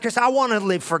thing. Pastor Chris, I want to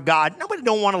live for God. Nobody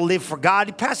don't want to live for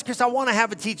God. Pastor Chris, I want to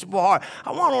have a teachable heart.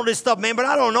 I want all this stuff, man, but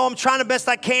I don't know. I'm trying the best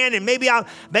I can, and maybe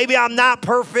I'm not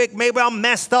perfect. Maybe I'm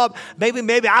messed up.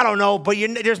 Maybe I don't know. But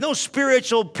there's no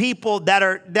spiritual people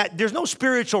there's no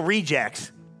spiritual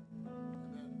rejects.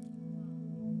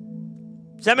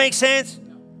 Does that make sense?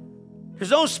 There's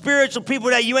no spiritual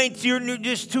people that you're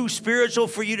just too spiritual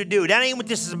for you to do. That ain't what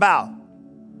this is about.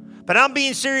 But I'm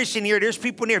being serious in here. There's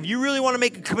people in here. If you really want to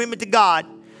make a commitment to God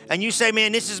and you say,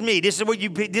 man, this is me. This is what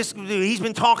he's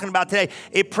been talking about today.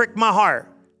 It pricked my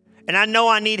heart. And I know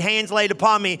I need hands laid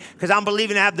upon me because I'm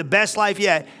believing to have the best life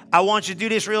yet. I want you to do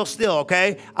this real still,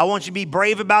 okay? I want you to be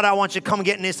brave about it. I want you to come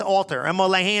get in this altar. I'm going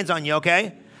to lay hands on you,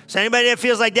 okay? So anybody that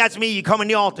feels like that's me, you come in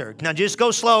the altar. Now just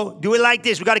go slow. Do it like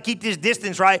this. We got to keep this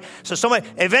distance, right? So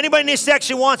if anybody in this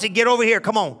section wants it, get over here.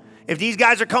 Come on. If these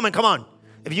guys are coming, come on.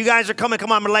 If you guys are coming, come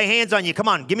on. I'm going to lay hands on you. Come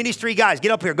on. Give me these three guys.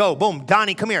 Get up here. Go. Boom.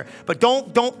 Donnie, come here. But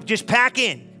don't just pack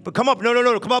in. But come up.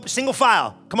 No. Come up single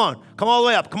file. Come on. Come all the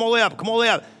way up. Come all the way up. Come all the way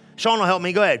up. Sean will help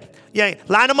me. Go ahead. Yeah.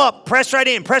 Line them up. Press right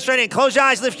in. Press right in. Close your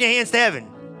eyes. Lift your hands to heaven.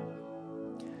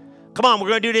 Come on, we're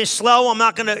going to do this slow. I'm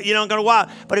not going to, going to wild.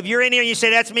 But if you're in here and you say,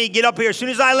 that's me, get up here. As soon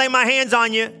as I lay my hands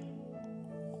on you.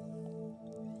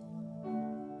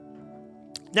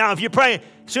 Now, if you're praying,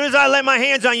 as soon as I lay my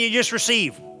hands on you, just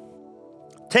receive.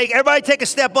 Everybody take a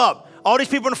step up. All these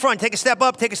people in the front, take a step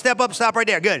up, stop right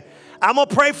there. Good. I'm going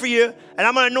to pray for you, and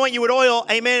I'm going to anoint you with oil.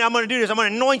 Amen. I'm going to do this. I'm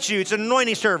going to anoint you. It's an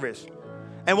anointing service.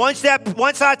 And once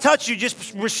I touch you,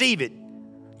 just receive it.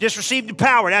 Just receive the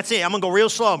power. That's it. I'm going to go real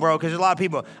slow, bro, because there's a lot of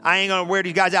people. I ain't going to wear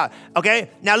these guys out.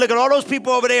 Okay? Now, look at all those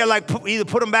people over there, like, either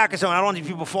put them back or something. I don't want these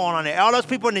people falling on there. All those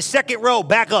people in the second row,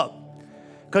 back up,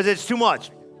 because it's too much.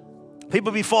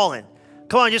 People be falling.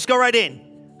 Come on, just go right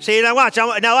in. See, now watch.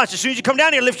 As soon as you come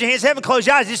down here, lift your hands to heaven, close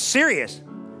your eyes. It's serious.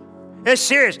 It's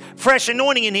serious. Fresh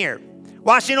anointing in here.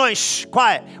 Watch the anointing. Shh,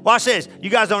 quiet. Watch this. You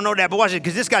guys don't know that, but watch it,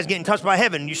 because this guy's getting touched by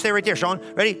heaven. You stay right there, Sean.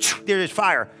 Ready? There's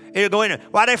fire. It'll go in there.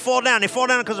 Why they fall down? They fall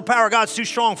down because the power of God's too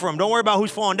strong for them. Don't worry about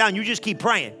who's falling down. You just keep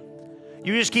praying.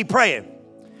 You just keep praying.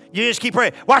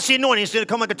 Watch the anointing. It's going to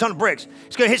come like a ton of bricks.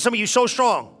 It's going to hit some of you so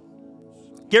strong.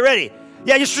 Get ready.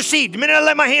 Yeah, just receive. The minute I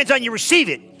lay my hands on you, receive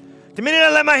it. The minute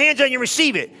I lay my hands on you,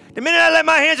 receive it. The minute I lay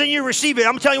my hands on you, receive it.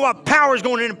 I'm telling you what, power is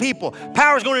going into people.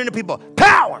 Power is going into people.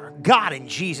 Power. God, in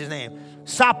Jesus' name.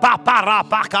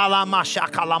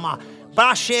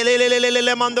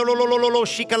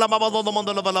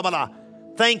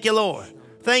 Thank you, Lord.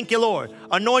 Thank you, Lord.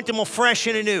 Anoint them afresh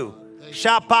and anew.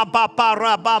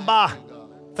 Sha-pa-pa-pa-ra-ba-ba.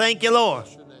 Thank you, Lord.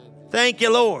 Thank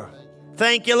you, Lord.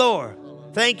 Thank you, Lord.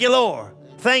 Thank you, Lord.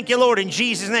 Thank you, Lord, in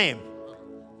Jesus' name.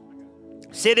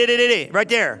 Sit it right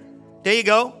there. There you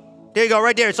go. There you go,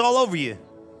 right there. It's all over you.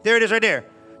 There it is right there.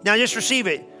 Now just receive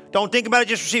it. Don't think about it,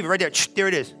 just receive it right there. There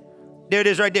it is. There it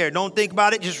is right there. Don't think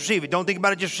about it, just receive it. Don't think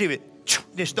about it, just receive it.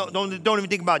 Just don't even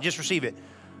think about it, just receive it.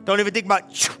 Don't even think about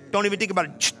it. Don't even think about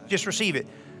it, just receive it.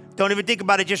 Don't even think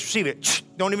about it, just receive it.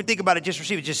 Don't even think about it, just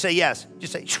receive it. Just say yes.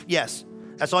 Just say yes.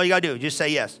 That's all you got to do. Just say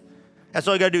yes. That's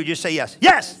all you got to do. Just say yes.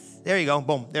 Yes! There you go.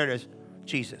 Boom. There it is.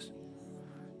 Jesus.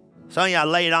 Some of you, I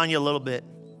lay it on you a little bit.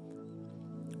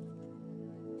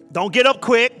 Don't get up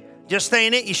quick. Just stay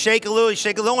in it. You shake a little. You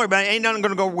shake a little. Don't worry about it. Ain't nothing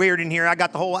going to go weird in here. I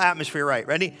got the whole atmosphere right.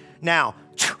 Ready? Now.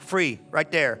 Free. Right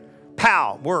there.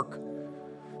 Pow. Work.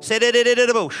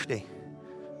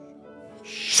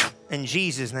 In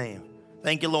Jesus' name.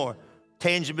 Thank you, Lord.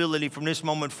 Tangibility from this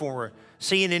moment forward.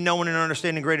 Seeing and knowing and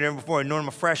understanding greater than before. Knowing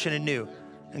them fresh and anew.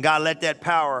 And God, let that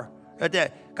power,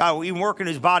 God, even work in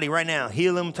his body right now.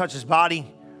 Heal him, touch his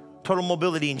body. Total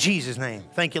mobility in Jesus' name.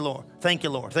 Thank you, Lord. Thank you,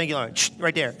 Lord. Thank you, Lord.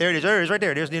 Right there. There it is. There it is right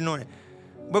there. There's the anointing.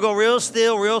 We'll go real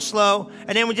still, real slow,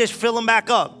 and then we just fill them back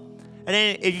up. And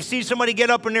then if you see somebody get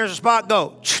up and there's a spot,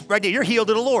 go. Right there. You're healed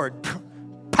to the Lord.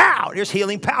 Pow. There's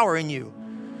healing power in you.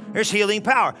 There's healing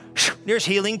power. There's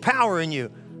healing power in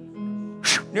you.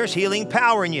 There's healing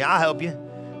power in you. I'll help you.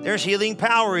 There's healing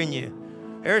power in you.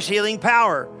 There's healing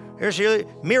power. There's healing.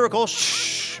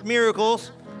 Miracles.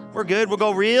 Miracles. We're good. We'll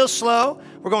go real slow.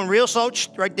 We're going real slow.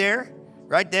 Right there.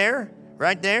 Right there.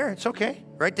 Right there. It's okay.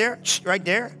 Right there. Right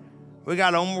there. We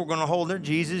got them. We're going to hold her.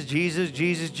 Jesus, Jesus,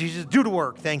 Jesus, Jesus. Do the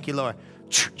work. Thank you, Lord.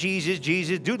 Jesus,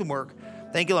 Jesus. Do the work.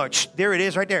 Thank you, Lord. There it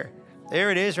is right there.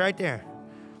 There it is right there.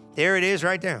 There it is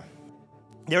right there.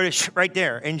 There it is right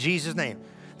there. In Jesus' name.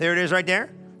 There it is right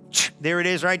there. There it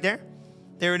is right there.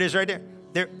 There it is right there.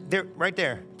 There, right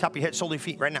there. Top of your head, soles of your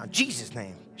feet right now. Jesus'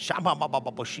 name. I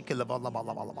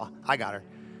got her.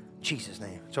 Jesus'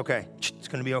 name. It's okay. It's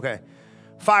going to be okay.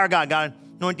 Fire God. God,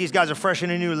 anoint these guys afresh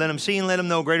and anew. Let them see and let them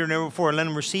know greater than ever before. And let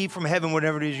them receive from heaven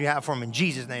whatever it is you have for them. In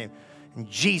Jesus' name. In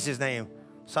Jesus' name.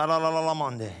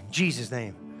 In Jesus'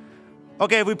 name.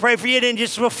 Okay, if we pray for you, then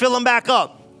just we'll fill them back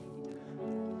up.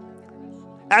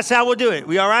 That's how we'll do it.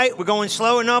 We all right? We're going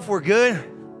slow enough. We're good.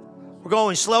 We're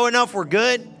going slow enough. We're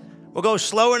good. We'll go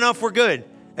slow enough. We're good.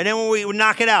 And then when we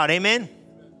knock it out. Amen?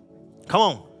 Come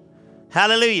on.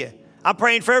 Hallelujah. I'm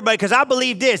praying for everybody because I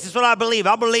believe this. This is what I believe.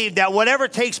 I believe that whatever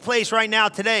takes place right now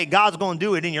today, God's going to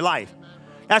do it in your life.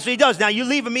 That's what he does. Now, you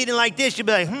leave a meeting like this, you'll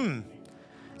be like,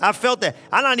 I felt that.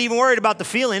 I'm not even worried about the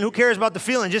feeling. Who cares about the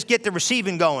feeling? Just get the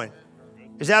receiving going.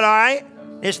 Is that all right?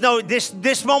 It's no,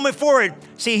 this moment forward.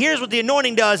 See, here's what the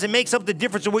anointing does. It makes up the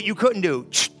difference of what you couldn't do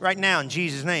right now in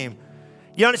Jesus' name.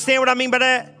 You understand what I mean by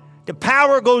that? The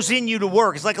power goes in you to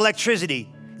work. It's like electricity.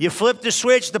 You flip the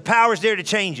switch, the power's there to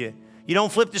change it. You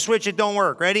don't flip the switch, it don't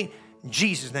work. Ready? In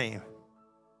Jesus' name.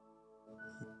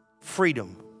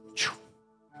 Freedom.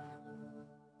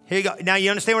 Here you go. Now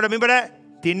you understand what I mean by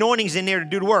that? The anointing's in there to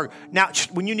do the work. Now,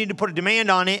 when you need to put a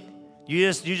demand on it,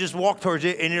 you just walk towards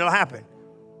it and it'll happen.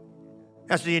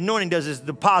 That's what the anointing does, is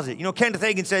deposit. You know, Kenneth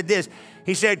Hagin said this.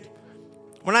 He said,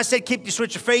 when I said keep the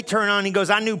switch of faith turned on, he goes,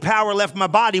 I knew power left my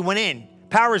body, went in.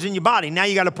 Power's in your body. Now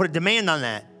you got to put a demand on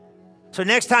that. So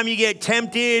next time you get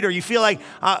tempted or you feel like,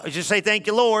 just say, thank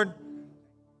you, Lord.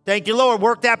 Thank you, Lord.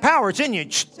 Work that power. It's in you.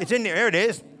 It's in there. There it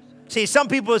is. See, some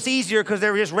people it's easier because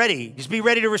they're just ready. Just be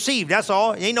ready to receive. That's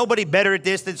all. Ain't nobody better at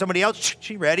this than somebody else.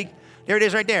 She ready. There it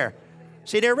is right there.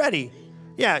 See, they're ready.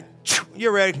 Yeah,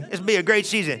 you're ready. This will be a great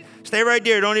season. Stay right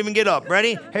there. Don't even get up.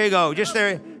 Ready? Here you go. Just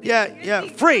there. Yeah.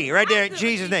 Free. Right there in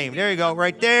Jesus' name. There you go.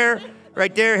 Right there.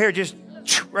 Right there. Here, just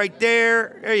right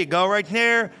there. There you go. Right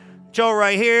there. Joe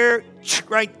right here.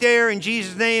 Right there in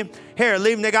Jesus' name. Here,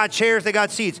 leave them. They got chairs. They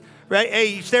got seats. Right?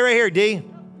 Hey, stay right here, D.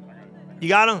 You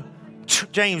got them?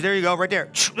 James, there you go. Right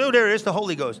there. Oh, there it is. The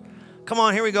Holy Ghost. Come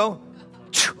on. Here we go.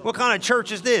 What kind of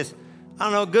church is this? I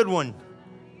don't know. Good one.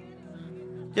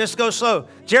 Just go slow.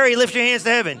 Jerry, lift your hands to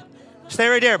heaven. Stay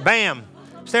right there. Bam.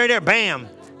 Stay right there. Bam.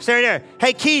 Stay right there.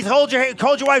 Hey, Keith, hold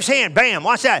your wife's hand. Bam.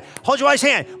 Watch that. Hold your wife's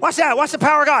hand. Watch that. Watch the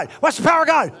power of God. Watch the power of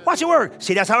God. Watch it work.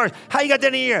 See, that's how it works. How you got that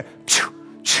in the air?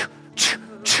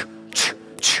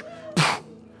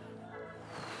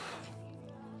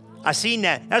 I seen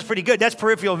that. That's pretty good. That's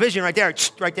peripheral vision right there.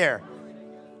 Right there.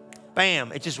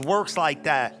 Bam. It just works like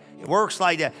that. It works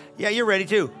like that. Yeah, you're ready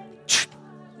too.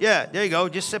 Yeah, there you go.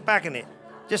 Just sit back in it.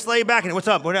 Just lay back in it. What's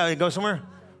up? What, go somewhere?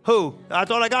 Who? I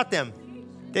thought I got them.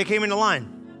 They came in the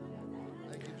line.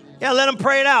 Yeah, let them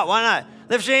pray it out. Why not?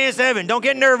 Lift your hands to heaven. Don't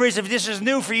get nervous. If this is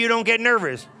new for you, don't get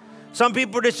nervous. Some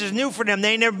people, this is new for them.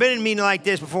 They ain't never been in a meeting like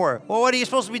this before. Well, what are you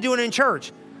supposed to be doing in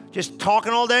church? Just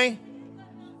talking all day?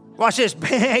 Watch this.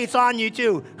 It's on you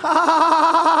too.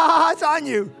 It's on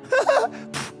you.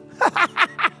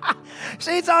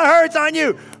 See, it's on her. It's on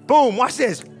you. Boom. Watch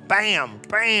this. Bam,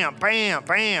 bam, bam,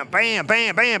 bam, bam,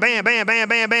 bam, bam, bam, bam, bam,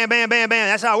 bam, bam, bam, bam, bam.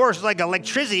 That's how it works. It's like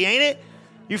electricity, ain't it?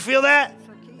 You feel that?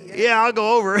 Yeah, I'll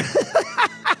go over.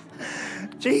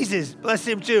 Jesus, bless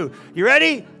him too. You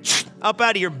ready? Up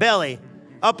out of your belly.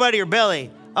 Up out of your belly.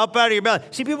 Up out of your belly.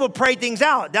 See, people pray things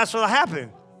out. That's what'll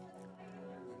happen.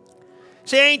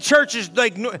 See, it ain't church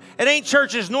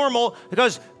as normal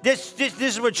because this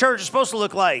is what church is supposed to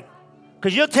look like.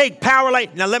 Because you'll take power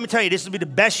like, now let me tell you, this will be the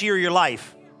best year of your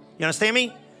life. You understand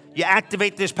me? You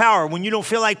activate this power. When you don't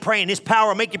feel like praying, this power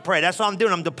will make you pray. That's what I'm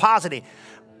doing. I'm depositing.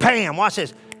 Bam, watch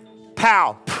this.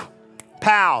 Pow,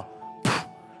 pow.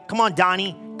 Come on,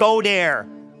 Donnie. Go there.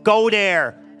 Go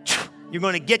there. You're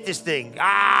going to get this thing.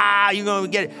 You're going to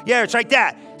get it. Yeah, it's like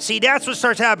that. See, that's what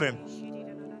starts happening.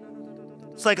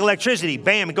 It's like electricity.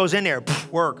 Bam, it goes in there.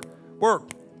 Work,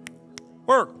 work,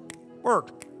 work,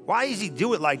 work. Why does he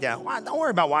do it like that? Why? Don't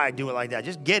worry about why I do it like that.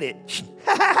 Just get it.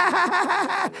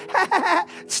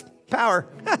 Power.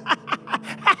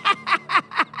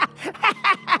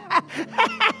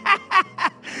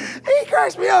 He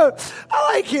cracks me up.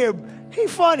 I like him.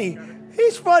 He's funny.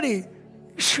 He's funny.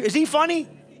 Is he funny?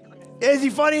 Is he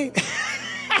funny?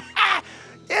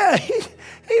 Yeah,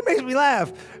 he makes me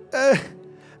laugh.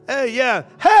 Yeah.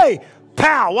 Hey,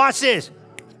 pow, watch this.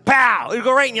 Pow. It'll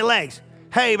go right in your legs.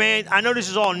 Hey, man, I know this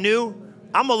is all new.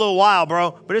 I'm a little wild,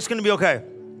 bro, but it's going to be okay.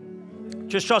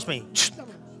 Just trust me.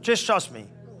 Just trust me.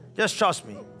 Just trust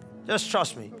me. Just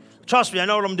trust me. Trust me, I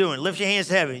know what I'm doing. Lift your hands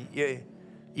to heaven.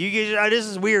 This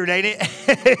is weird, ain't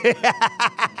it?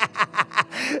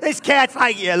 This cat's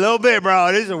like you a little bit,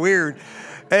 bro. This is weird.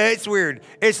 It's weird.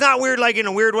 It's not weird like in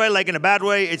a weird way, like in a bad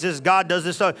way. It's just God does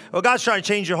this stuff. Well, God's trying to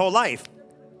change your whole life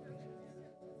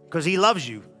because he loves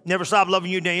you. Never stop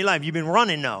loving you day in your life. You've been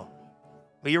running now.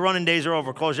 But your running days are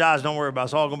over. Close your eyes. Don't worry about it.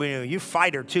 It's all going to be new. You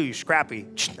fighter, too. You're scrappy.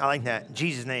 I like that. In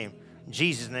Jesus' name. In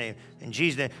Jesus' name. In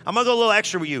Jesus' name. I'm going to go a little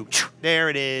extra with you. There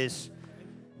it is.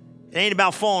 It ain't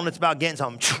about falling. It's about getting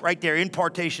something. Right there.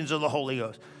 Impartations of the Holy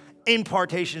Ghost.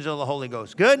 Impartations of the Holy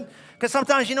Ghost. Good? Because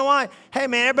sometimes, you know what? Hey,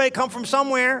 man, everybody come from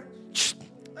somewhere.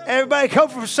 Everybody come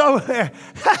from somewhere.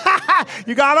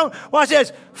 You got them? Watch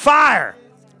this. Fire.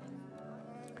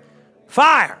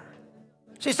 Fire.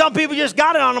 See, some people just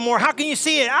got it on them more. How can you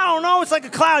see it? I don't know. It's like a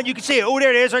cloud. You can see it. Oh,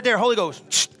 there it is right there. Holy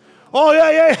Ghost. Oh,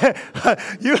 yeah.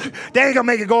 They ain't going to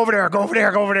make it. Go over there. Go over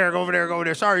there. Go over there. Go over there. Go over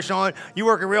there. Sorry, Sean. You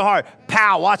working real hard.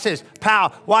 Pow. Watch this.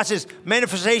 Pow. Watch this.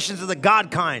 Manifestations of the God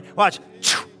kind. Watch.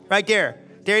 Right there.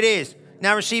 There it is.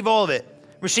 Now receive all of it.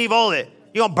 Receive all of it.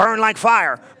 You're going to burn like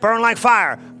fire. Burn like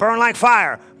fire. Burn like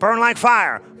fire. Burn like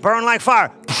fire. Burn like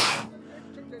fire.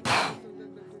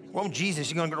 Oh,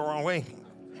 Jesus, you're going to go the wrong way.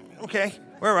 Okay.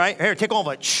 We're all right. Here, take all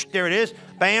of it. There it is.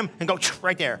 Bam. And go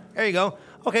right there. There you go.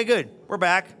 Okay, good. We're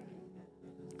back.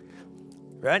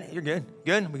 Right? You're good.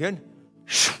 Good? We good?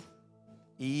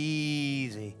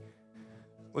 Easy.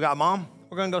 We got mom.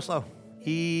 We're going to go slow.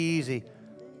 Easy.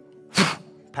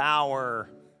 Power.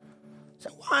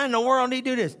 So why in the world did he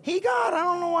do this? He God. I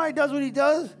don't know why he does what he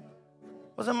does.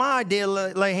 Wasn't my idea to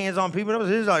lay hands on people. That was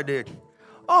his idea.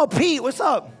 Oh, Pete, what's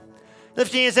up?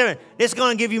 Lift your hands to heaven. This is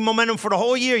going to give you momentum for the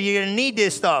whole year. You're going to need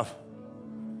this stuff.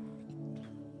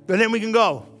 And then we can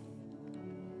go.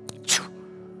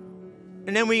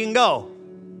 And then we can go.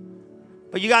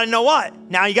 But you got to know what?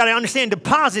 Now you got to understand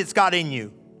deposits got in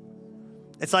you.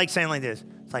 It's like saying like this.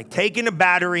 It's like taking a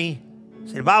battery.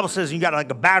 See, the Bible says you got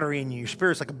like a battery in you. Your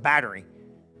spirit's like a battery.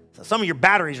 So some of your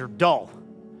batteries are dull.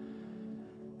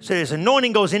 So this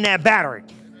anointing goes in that battery.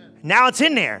 Now it's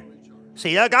in there.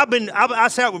 See, like I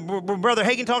sat with Brother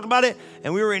Hagin, talked about it,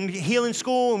 and we were in healing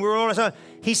school, and we were all that stuff.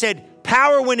 He said,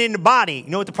 power went in the body.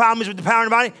 You know what the problem is with the power in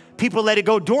the body? People let it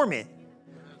go dormant.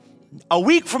 A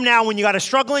week from now, when you got a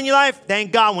struggle in your life,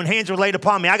 thank God, when hands were laid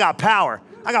upon me, I got power.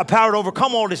 I got power to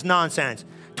overcome all this nonsense.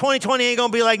 2020 ain't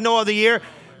going to be like no other year.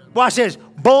 Watch this.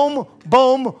 Boom,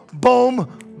 boom,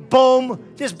 boom,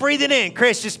 boom. Just breathe it in.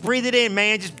 Chris, just breathe it in,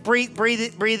 man. Just breathe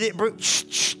it.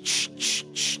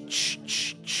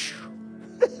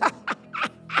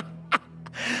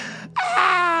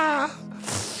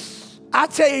 I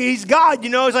tell you, he's God, you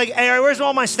know. It's like, hey, where's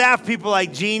all my staff people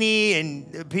like Jeannie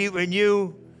and people and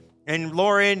you and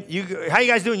Lauren? How you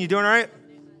guys doing? You doing all right?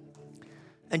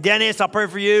 And Dennis, I'll pray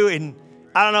for you. And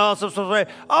I don't know.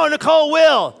 Oh, Nicole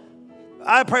Will.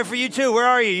 I pray for you too. Where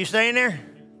are you? You staying there?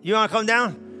 You want to come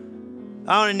down?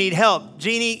 I don't need help.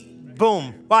 Jeannie,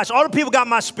 boom. Watch, all the people got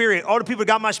my spirit. All the people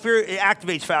got my spirit, it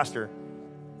activates faster.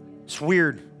 It's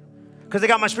weird. Because they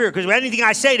got my spirit. Because anything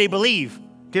I say, they believe.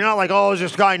 They're not like, oh, is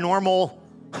this guy normal?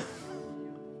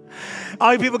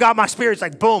 All the people got my spirit. It's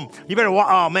like, boom. You better watch.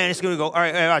 Oh, man, it's going to go. All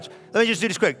right, watch. Let me just do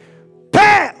this quick.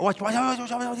 Bam! Watch. No.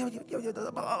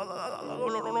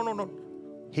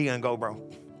 He going to go, bro.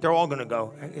 They're all going to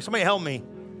go. Somebody help me.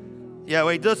 Yeah,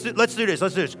 wait. Let's do this.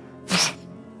 Let's do this.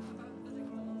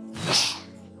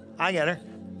 I got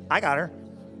her.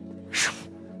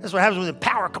 That's what happens when the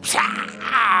power comes.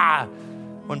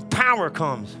 When power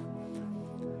comes.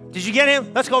 Did you get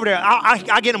him? Let's go over there.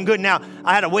 I get him good now.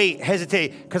 I had to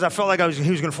hesitate, because I felt like he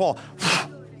was going to fall.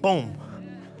 Boom.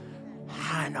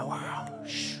 In the world.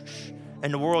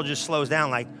 And the world just slows down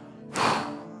like,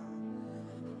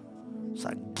 it's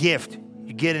like a gift.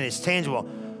 You get it, it's tangible.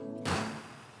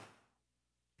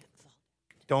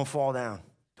 Don't fall down.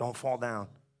 Don't fall down.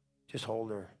 Just hold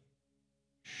her.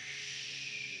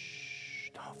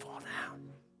 Don't fall down.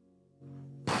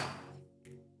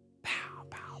 Pow,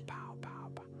 pow, pow, pow,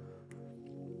 pow.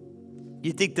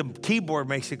 You think the keyboard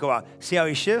makes it go out. See how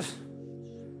he shifts?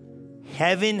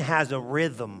 Heaven has a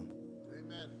rhythm.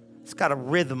 It's got a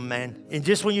rhythm, man. And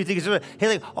just when you think it's, he's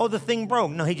like, oh, the thing broke.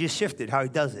 No, he just shifted how he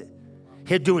does it.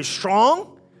 He'll do it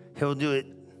strong. He'll do it.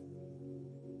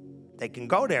 They can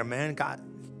go there, man. God,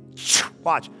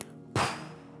 watch.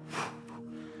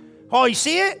 Oh, you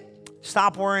see it?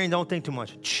 Stop worrying. Don't think too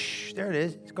much. There it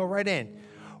is. Let's go right in.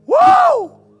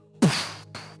 Woo!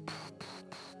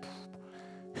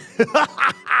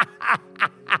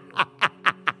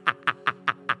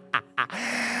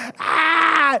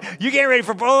 You getting ready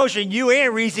for promotion. You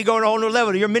and Reese going to a whole new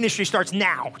level. Your ministry starts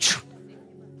now.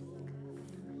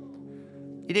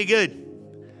 You did good.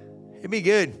 It'd be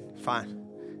good. Fine.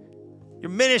 Your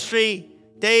ministry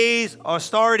days are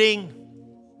starting.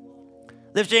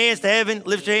 Lift your hands to heaven.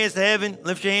 Lift your hands to heaven.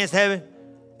 Lift your hands to heaven.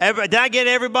 Did I get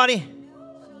everybody?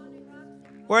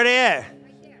 Where are they at?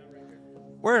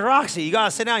 Where's Roxy? You got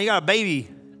to sit down. You got a baby.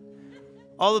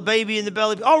 All the baby in the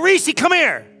belly. Oh, Reese, come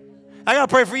here. I got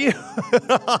to pray for you.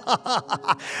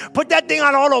 Put that thing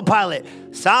on autopilot.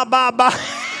 Is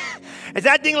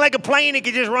that thing like a plane? It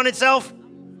can just run itself?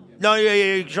 No,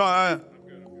 yeah.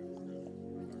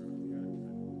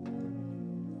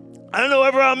 I don't know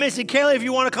whether I'm missing. Kelly, if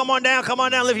you want to come on down,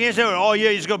 lift your hands down. Oh, yeah,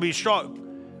 it's going to be strong.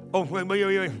 Oh,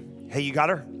 wait. Hey, you got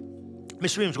her?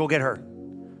 Miss Williams, go get her.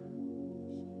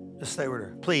 Just stay with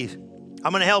her, please.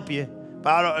 I'm going to help you.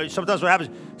 But sometimes what happens,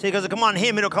 see, because it come on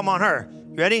him, it'll come on her.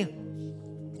 You ready?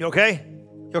 You okay?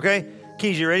 You okay?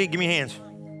 Keys, you ready? Give me your hands.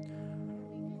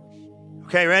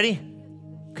 Okay, ready?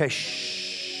 Okay, shh.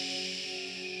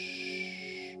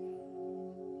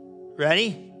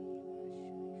 Ready?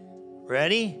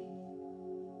 Ready?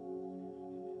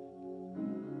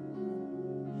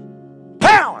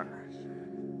 Power!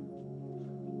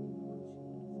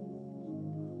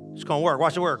 It's going to work.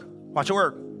 Watch it work. Watch it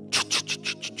work.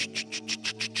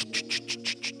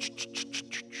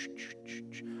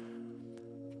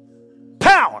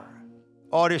 Power!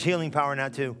 Oh, there's healing power in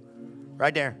that too.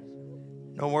 Right there.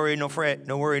 No worry, no fret.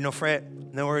 No worry, no fret.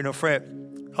 No worry, no fret.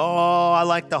 Oh, I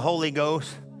like the Holy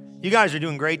Ghost. You guys are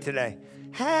doing great today.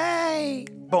 Hey!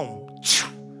 Boom.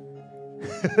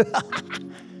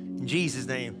 In Jesus'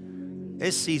 name.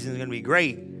 This season is going to be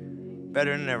great.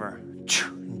 Better than ever.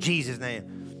 In Jesus' name.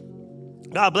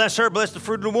 God bless her. Bless the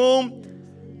fruit of the womb.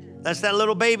 Bless that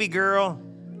little baby girl.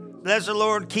 Bless her,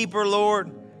 Lord. Keep her,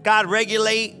 Lord. God,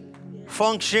 regulate,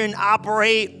 function,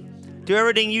 operate. Do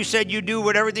everything you said you do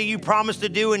with everything you promised to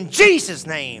do in Jesus'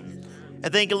 name.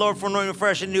 And thank you, Lord, for anointing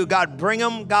fresh and new. God, bring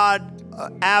them, God,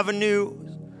 avenue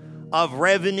of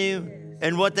revenue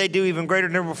and what they do even greater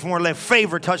than ever before. Let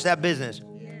favor touch that business.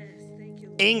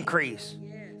 Increase.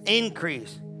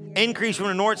 Increase. Increase from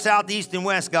the north, south, east, and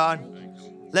west, God.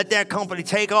 Let that company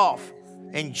take off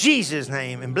in Jesus'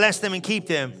 name and bless them and keep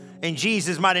them. In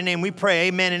Jesus' mighty name we pray.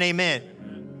 Amen and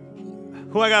amen.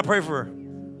 Who I got to pray for?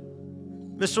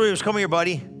 Mr. Williams, come here,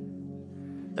 buddy.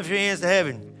 Lift your hands to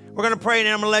heaven. We're going to pray and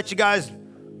then I'm going to let you guys.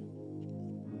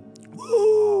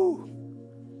 Woo!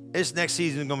 This next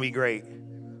season is going to be great.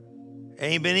 It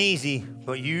ain't been easy,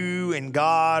 but you and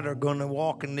God are going to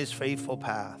walk in this faithful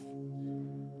path.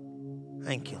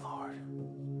 Thank you, Lord.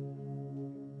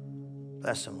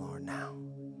 Bless them, Lord, now.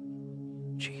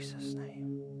 In Jesus'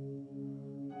 name.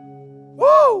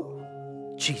 Woo!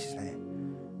 In Jesus' name.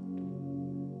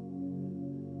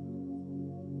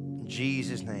 In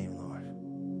Jesus' name, Lord.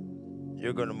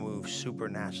 You're going to move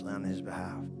supernaturally on his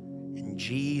behalf. In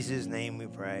Jesus' name we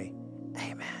pray.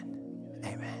 Amen.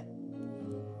 Amen.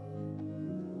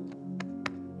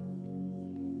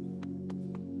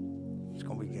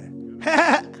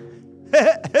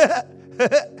 You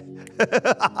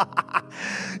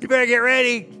better get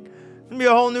ready. It's going to be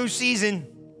a whole new season.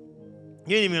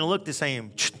 You ain't even going to look the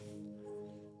same.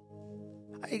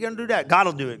 How are you going to do that? God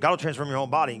will do it. God will transform your whole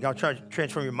body. God will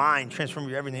transform your mind, transform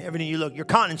your everything. Everything you look, your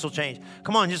countenance will change.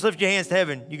 Come on, just lift your hands to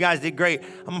heaven. You guys did great.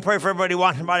 I'm going to pray for everybody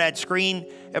watching by that screen.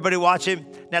 Everybody watching.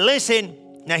 Now listen.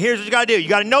 Now here's what you got to do. You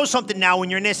got to know something now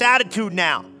when you're in this attitude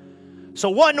now.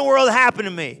 So what in the world happened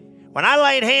to me? When I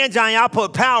laid hands on you, I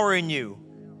put power in you.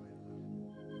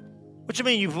 What you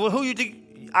mean? Who you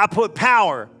think? I put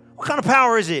power. What kind of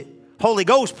power is it? Holy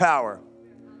Ghost power.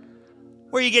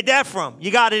 Where you get that from? You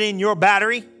got it in your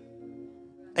battery.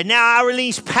 And now I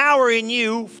release power in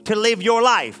you to live your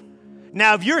life.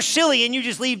 Now, if you're silly and you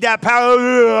just leave that power,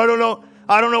 I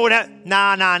don't know what that,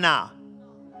 nah.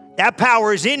 That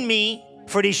power is in me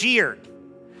for this year.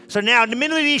 So now in the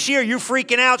middle of this year, you're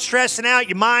freaking out, stressing out,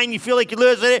 your mind, you feel like you're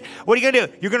losing it. What are you going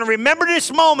to do? You're going to remember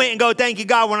this moment and go, thank you,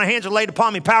 God, when our hands are laid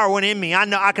upon me, power went in me. I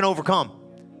know I can overcome.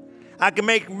 I can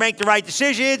make the right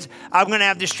decisions. I'm going to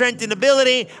have the strength and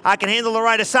ability. I can handle the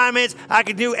right assignments. I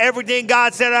can do everything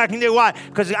God said I can do. Why?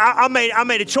 Because I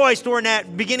made a choice during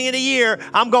that beginning of the year.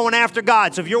 I'm going after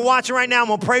God. So if you're watching right now, I'm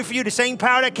going to pray for you. The same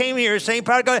power that came here, the same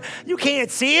power that God, you can't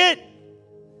see it.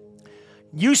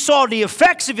 You saw the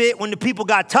effects of it when the people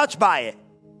got touched by it.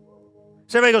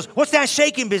 So everybody goes, what's that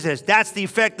shaking business? That's the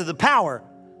effect of the power.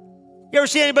 You ever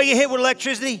see anybody get hit with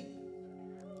electricity?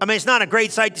 I mean, it's not a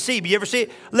great sight to see, but you ever see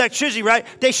it? Electricity, right?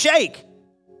 They shake.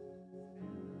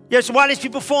 Yeah, so why are these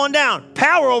people falling down?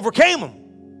 Power overcame them.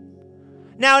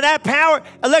 Now that power,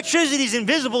 electricity is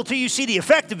invisible till you see the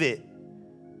effect of it.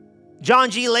 John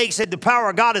G. Lake said the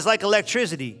power of God is like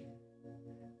electricity.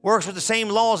 Works with the same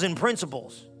laws and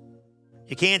principles.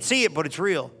 You can't see it, but it's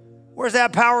real. Where's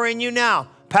that power in you now?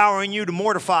 Power in you to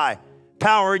mortify.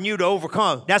 Power in you to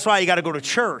overcome. That's why you got to go to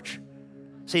church.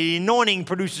 See, the anointing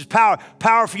produces power.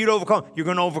 Power for you to overcome. You're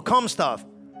going to overcome stuff.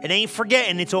 It ain't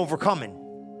forgetting, it's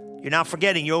overcoming. You're not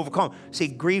forgetting, you overcome. See,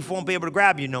 grief won't be able to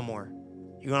grab you no more.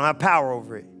 You're going to have power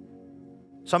over it.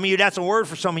 Some of you, that's a word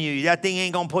for some of you. That thing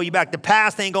ain't going to pull you back. The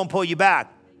past ain't going to pull you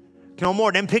back. No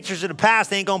more. Them pictures of the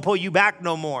past ain't going to pull you back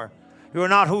no more. You're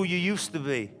not who you used to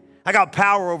be. I got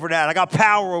power over that. I got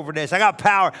power over this. I got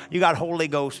power. You got Holy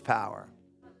Ghost power.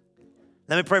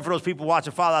 Let me pray for those people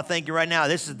watching. Father, I thank you right now.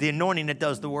 This is the anointing that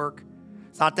does the work.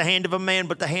 It's not the hand of a man,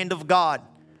 but the hand of God.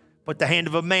 But the hand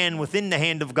of a man within the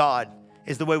hand of God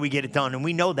is the way we get it done. And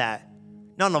we know that.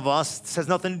 None of us. This has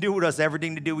nothing to do with us,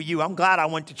 everything to do with you. I'm glad I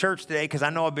went to church today because I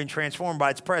know I've been transformed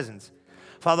by its presence.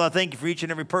 Father, I thank you for each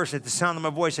and every person at the sound of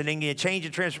my voice. I think a change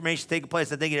and transformation take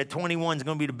place. I think that 21 is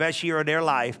going to be the best year of their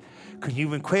life because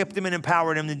you've equipped them and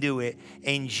empowered them to do it.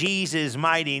 In Jesus'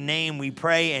 mighty name we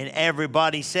pray, and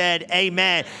everybody said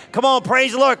amen. Come on,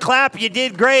 praise the Lord. Clap. You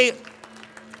did great.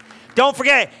 Don't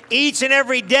forget, each and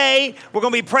every day, we're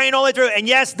going to be praying all the way through. And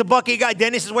yes, the bucket guy,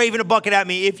 Dennis is waving a bucket at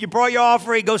me. If you brought your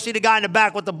offering, go see the guy in the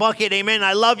back with the bucket. Amen.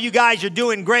 I love you guys. You're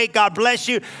doing great. God bless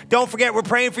you. Don't forget, we're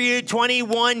praying for you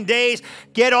 21 days.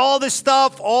 Get all the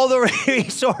stuff, all the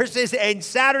resources, and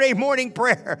Saturday morning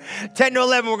prayer, 10 to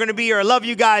 11, we're going to be here. I love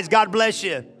you guys. God bless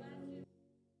you.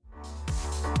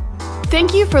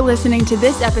 Thank you for listening to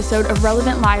this episode of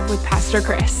Relevant Live with Pastor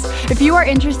Chris. If you are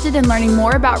interested in learning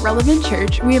more about Relevant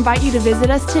Church, we invite you to visit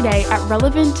us today at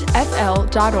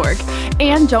relevantfl.org.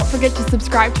 And don't forget to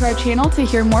subscribe to our channel to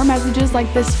hear more messages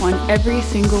like this one every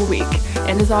single week.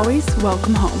 And as always,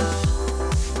 welcome home.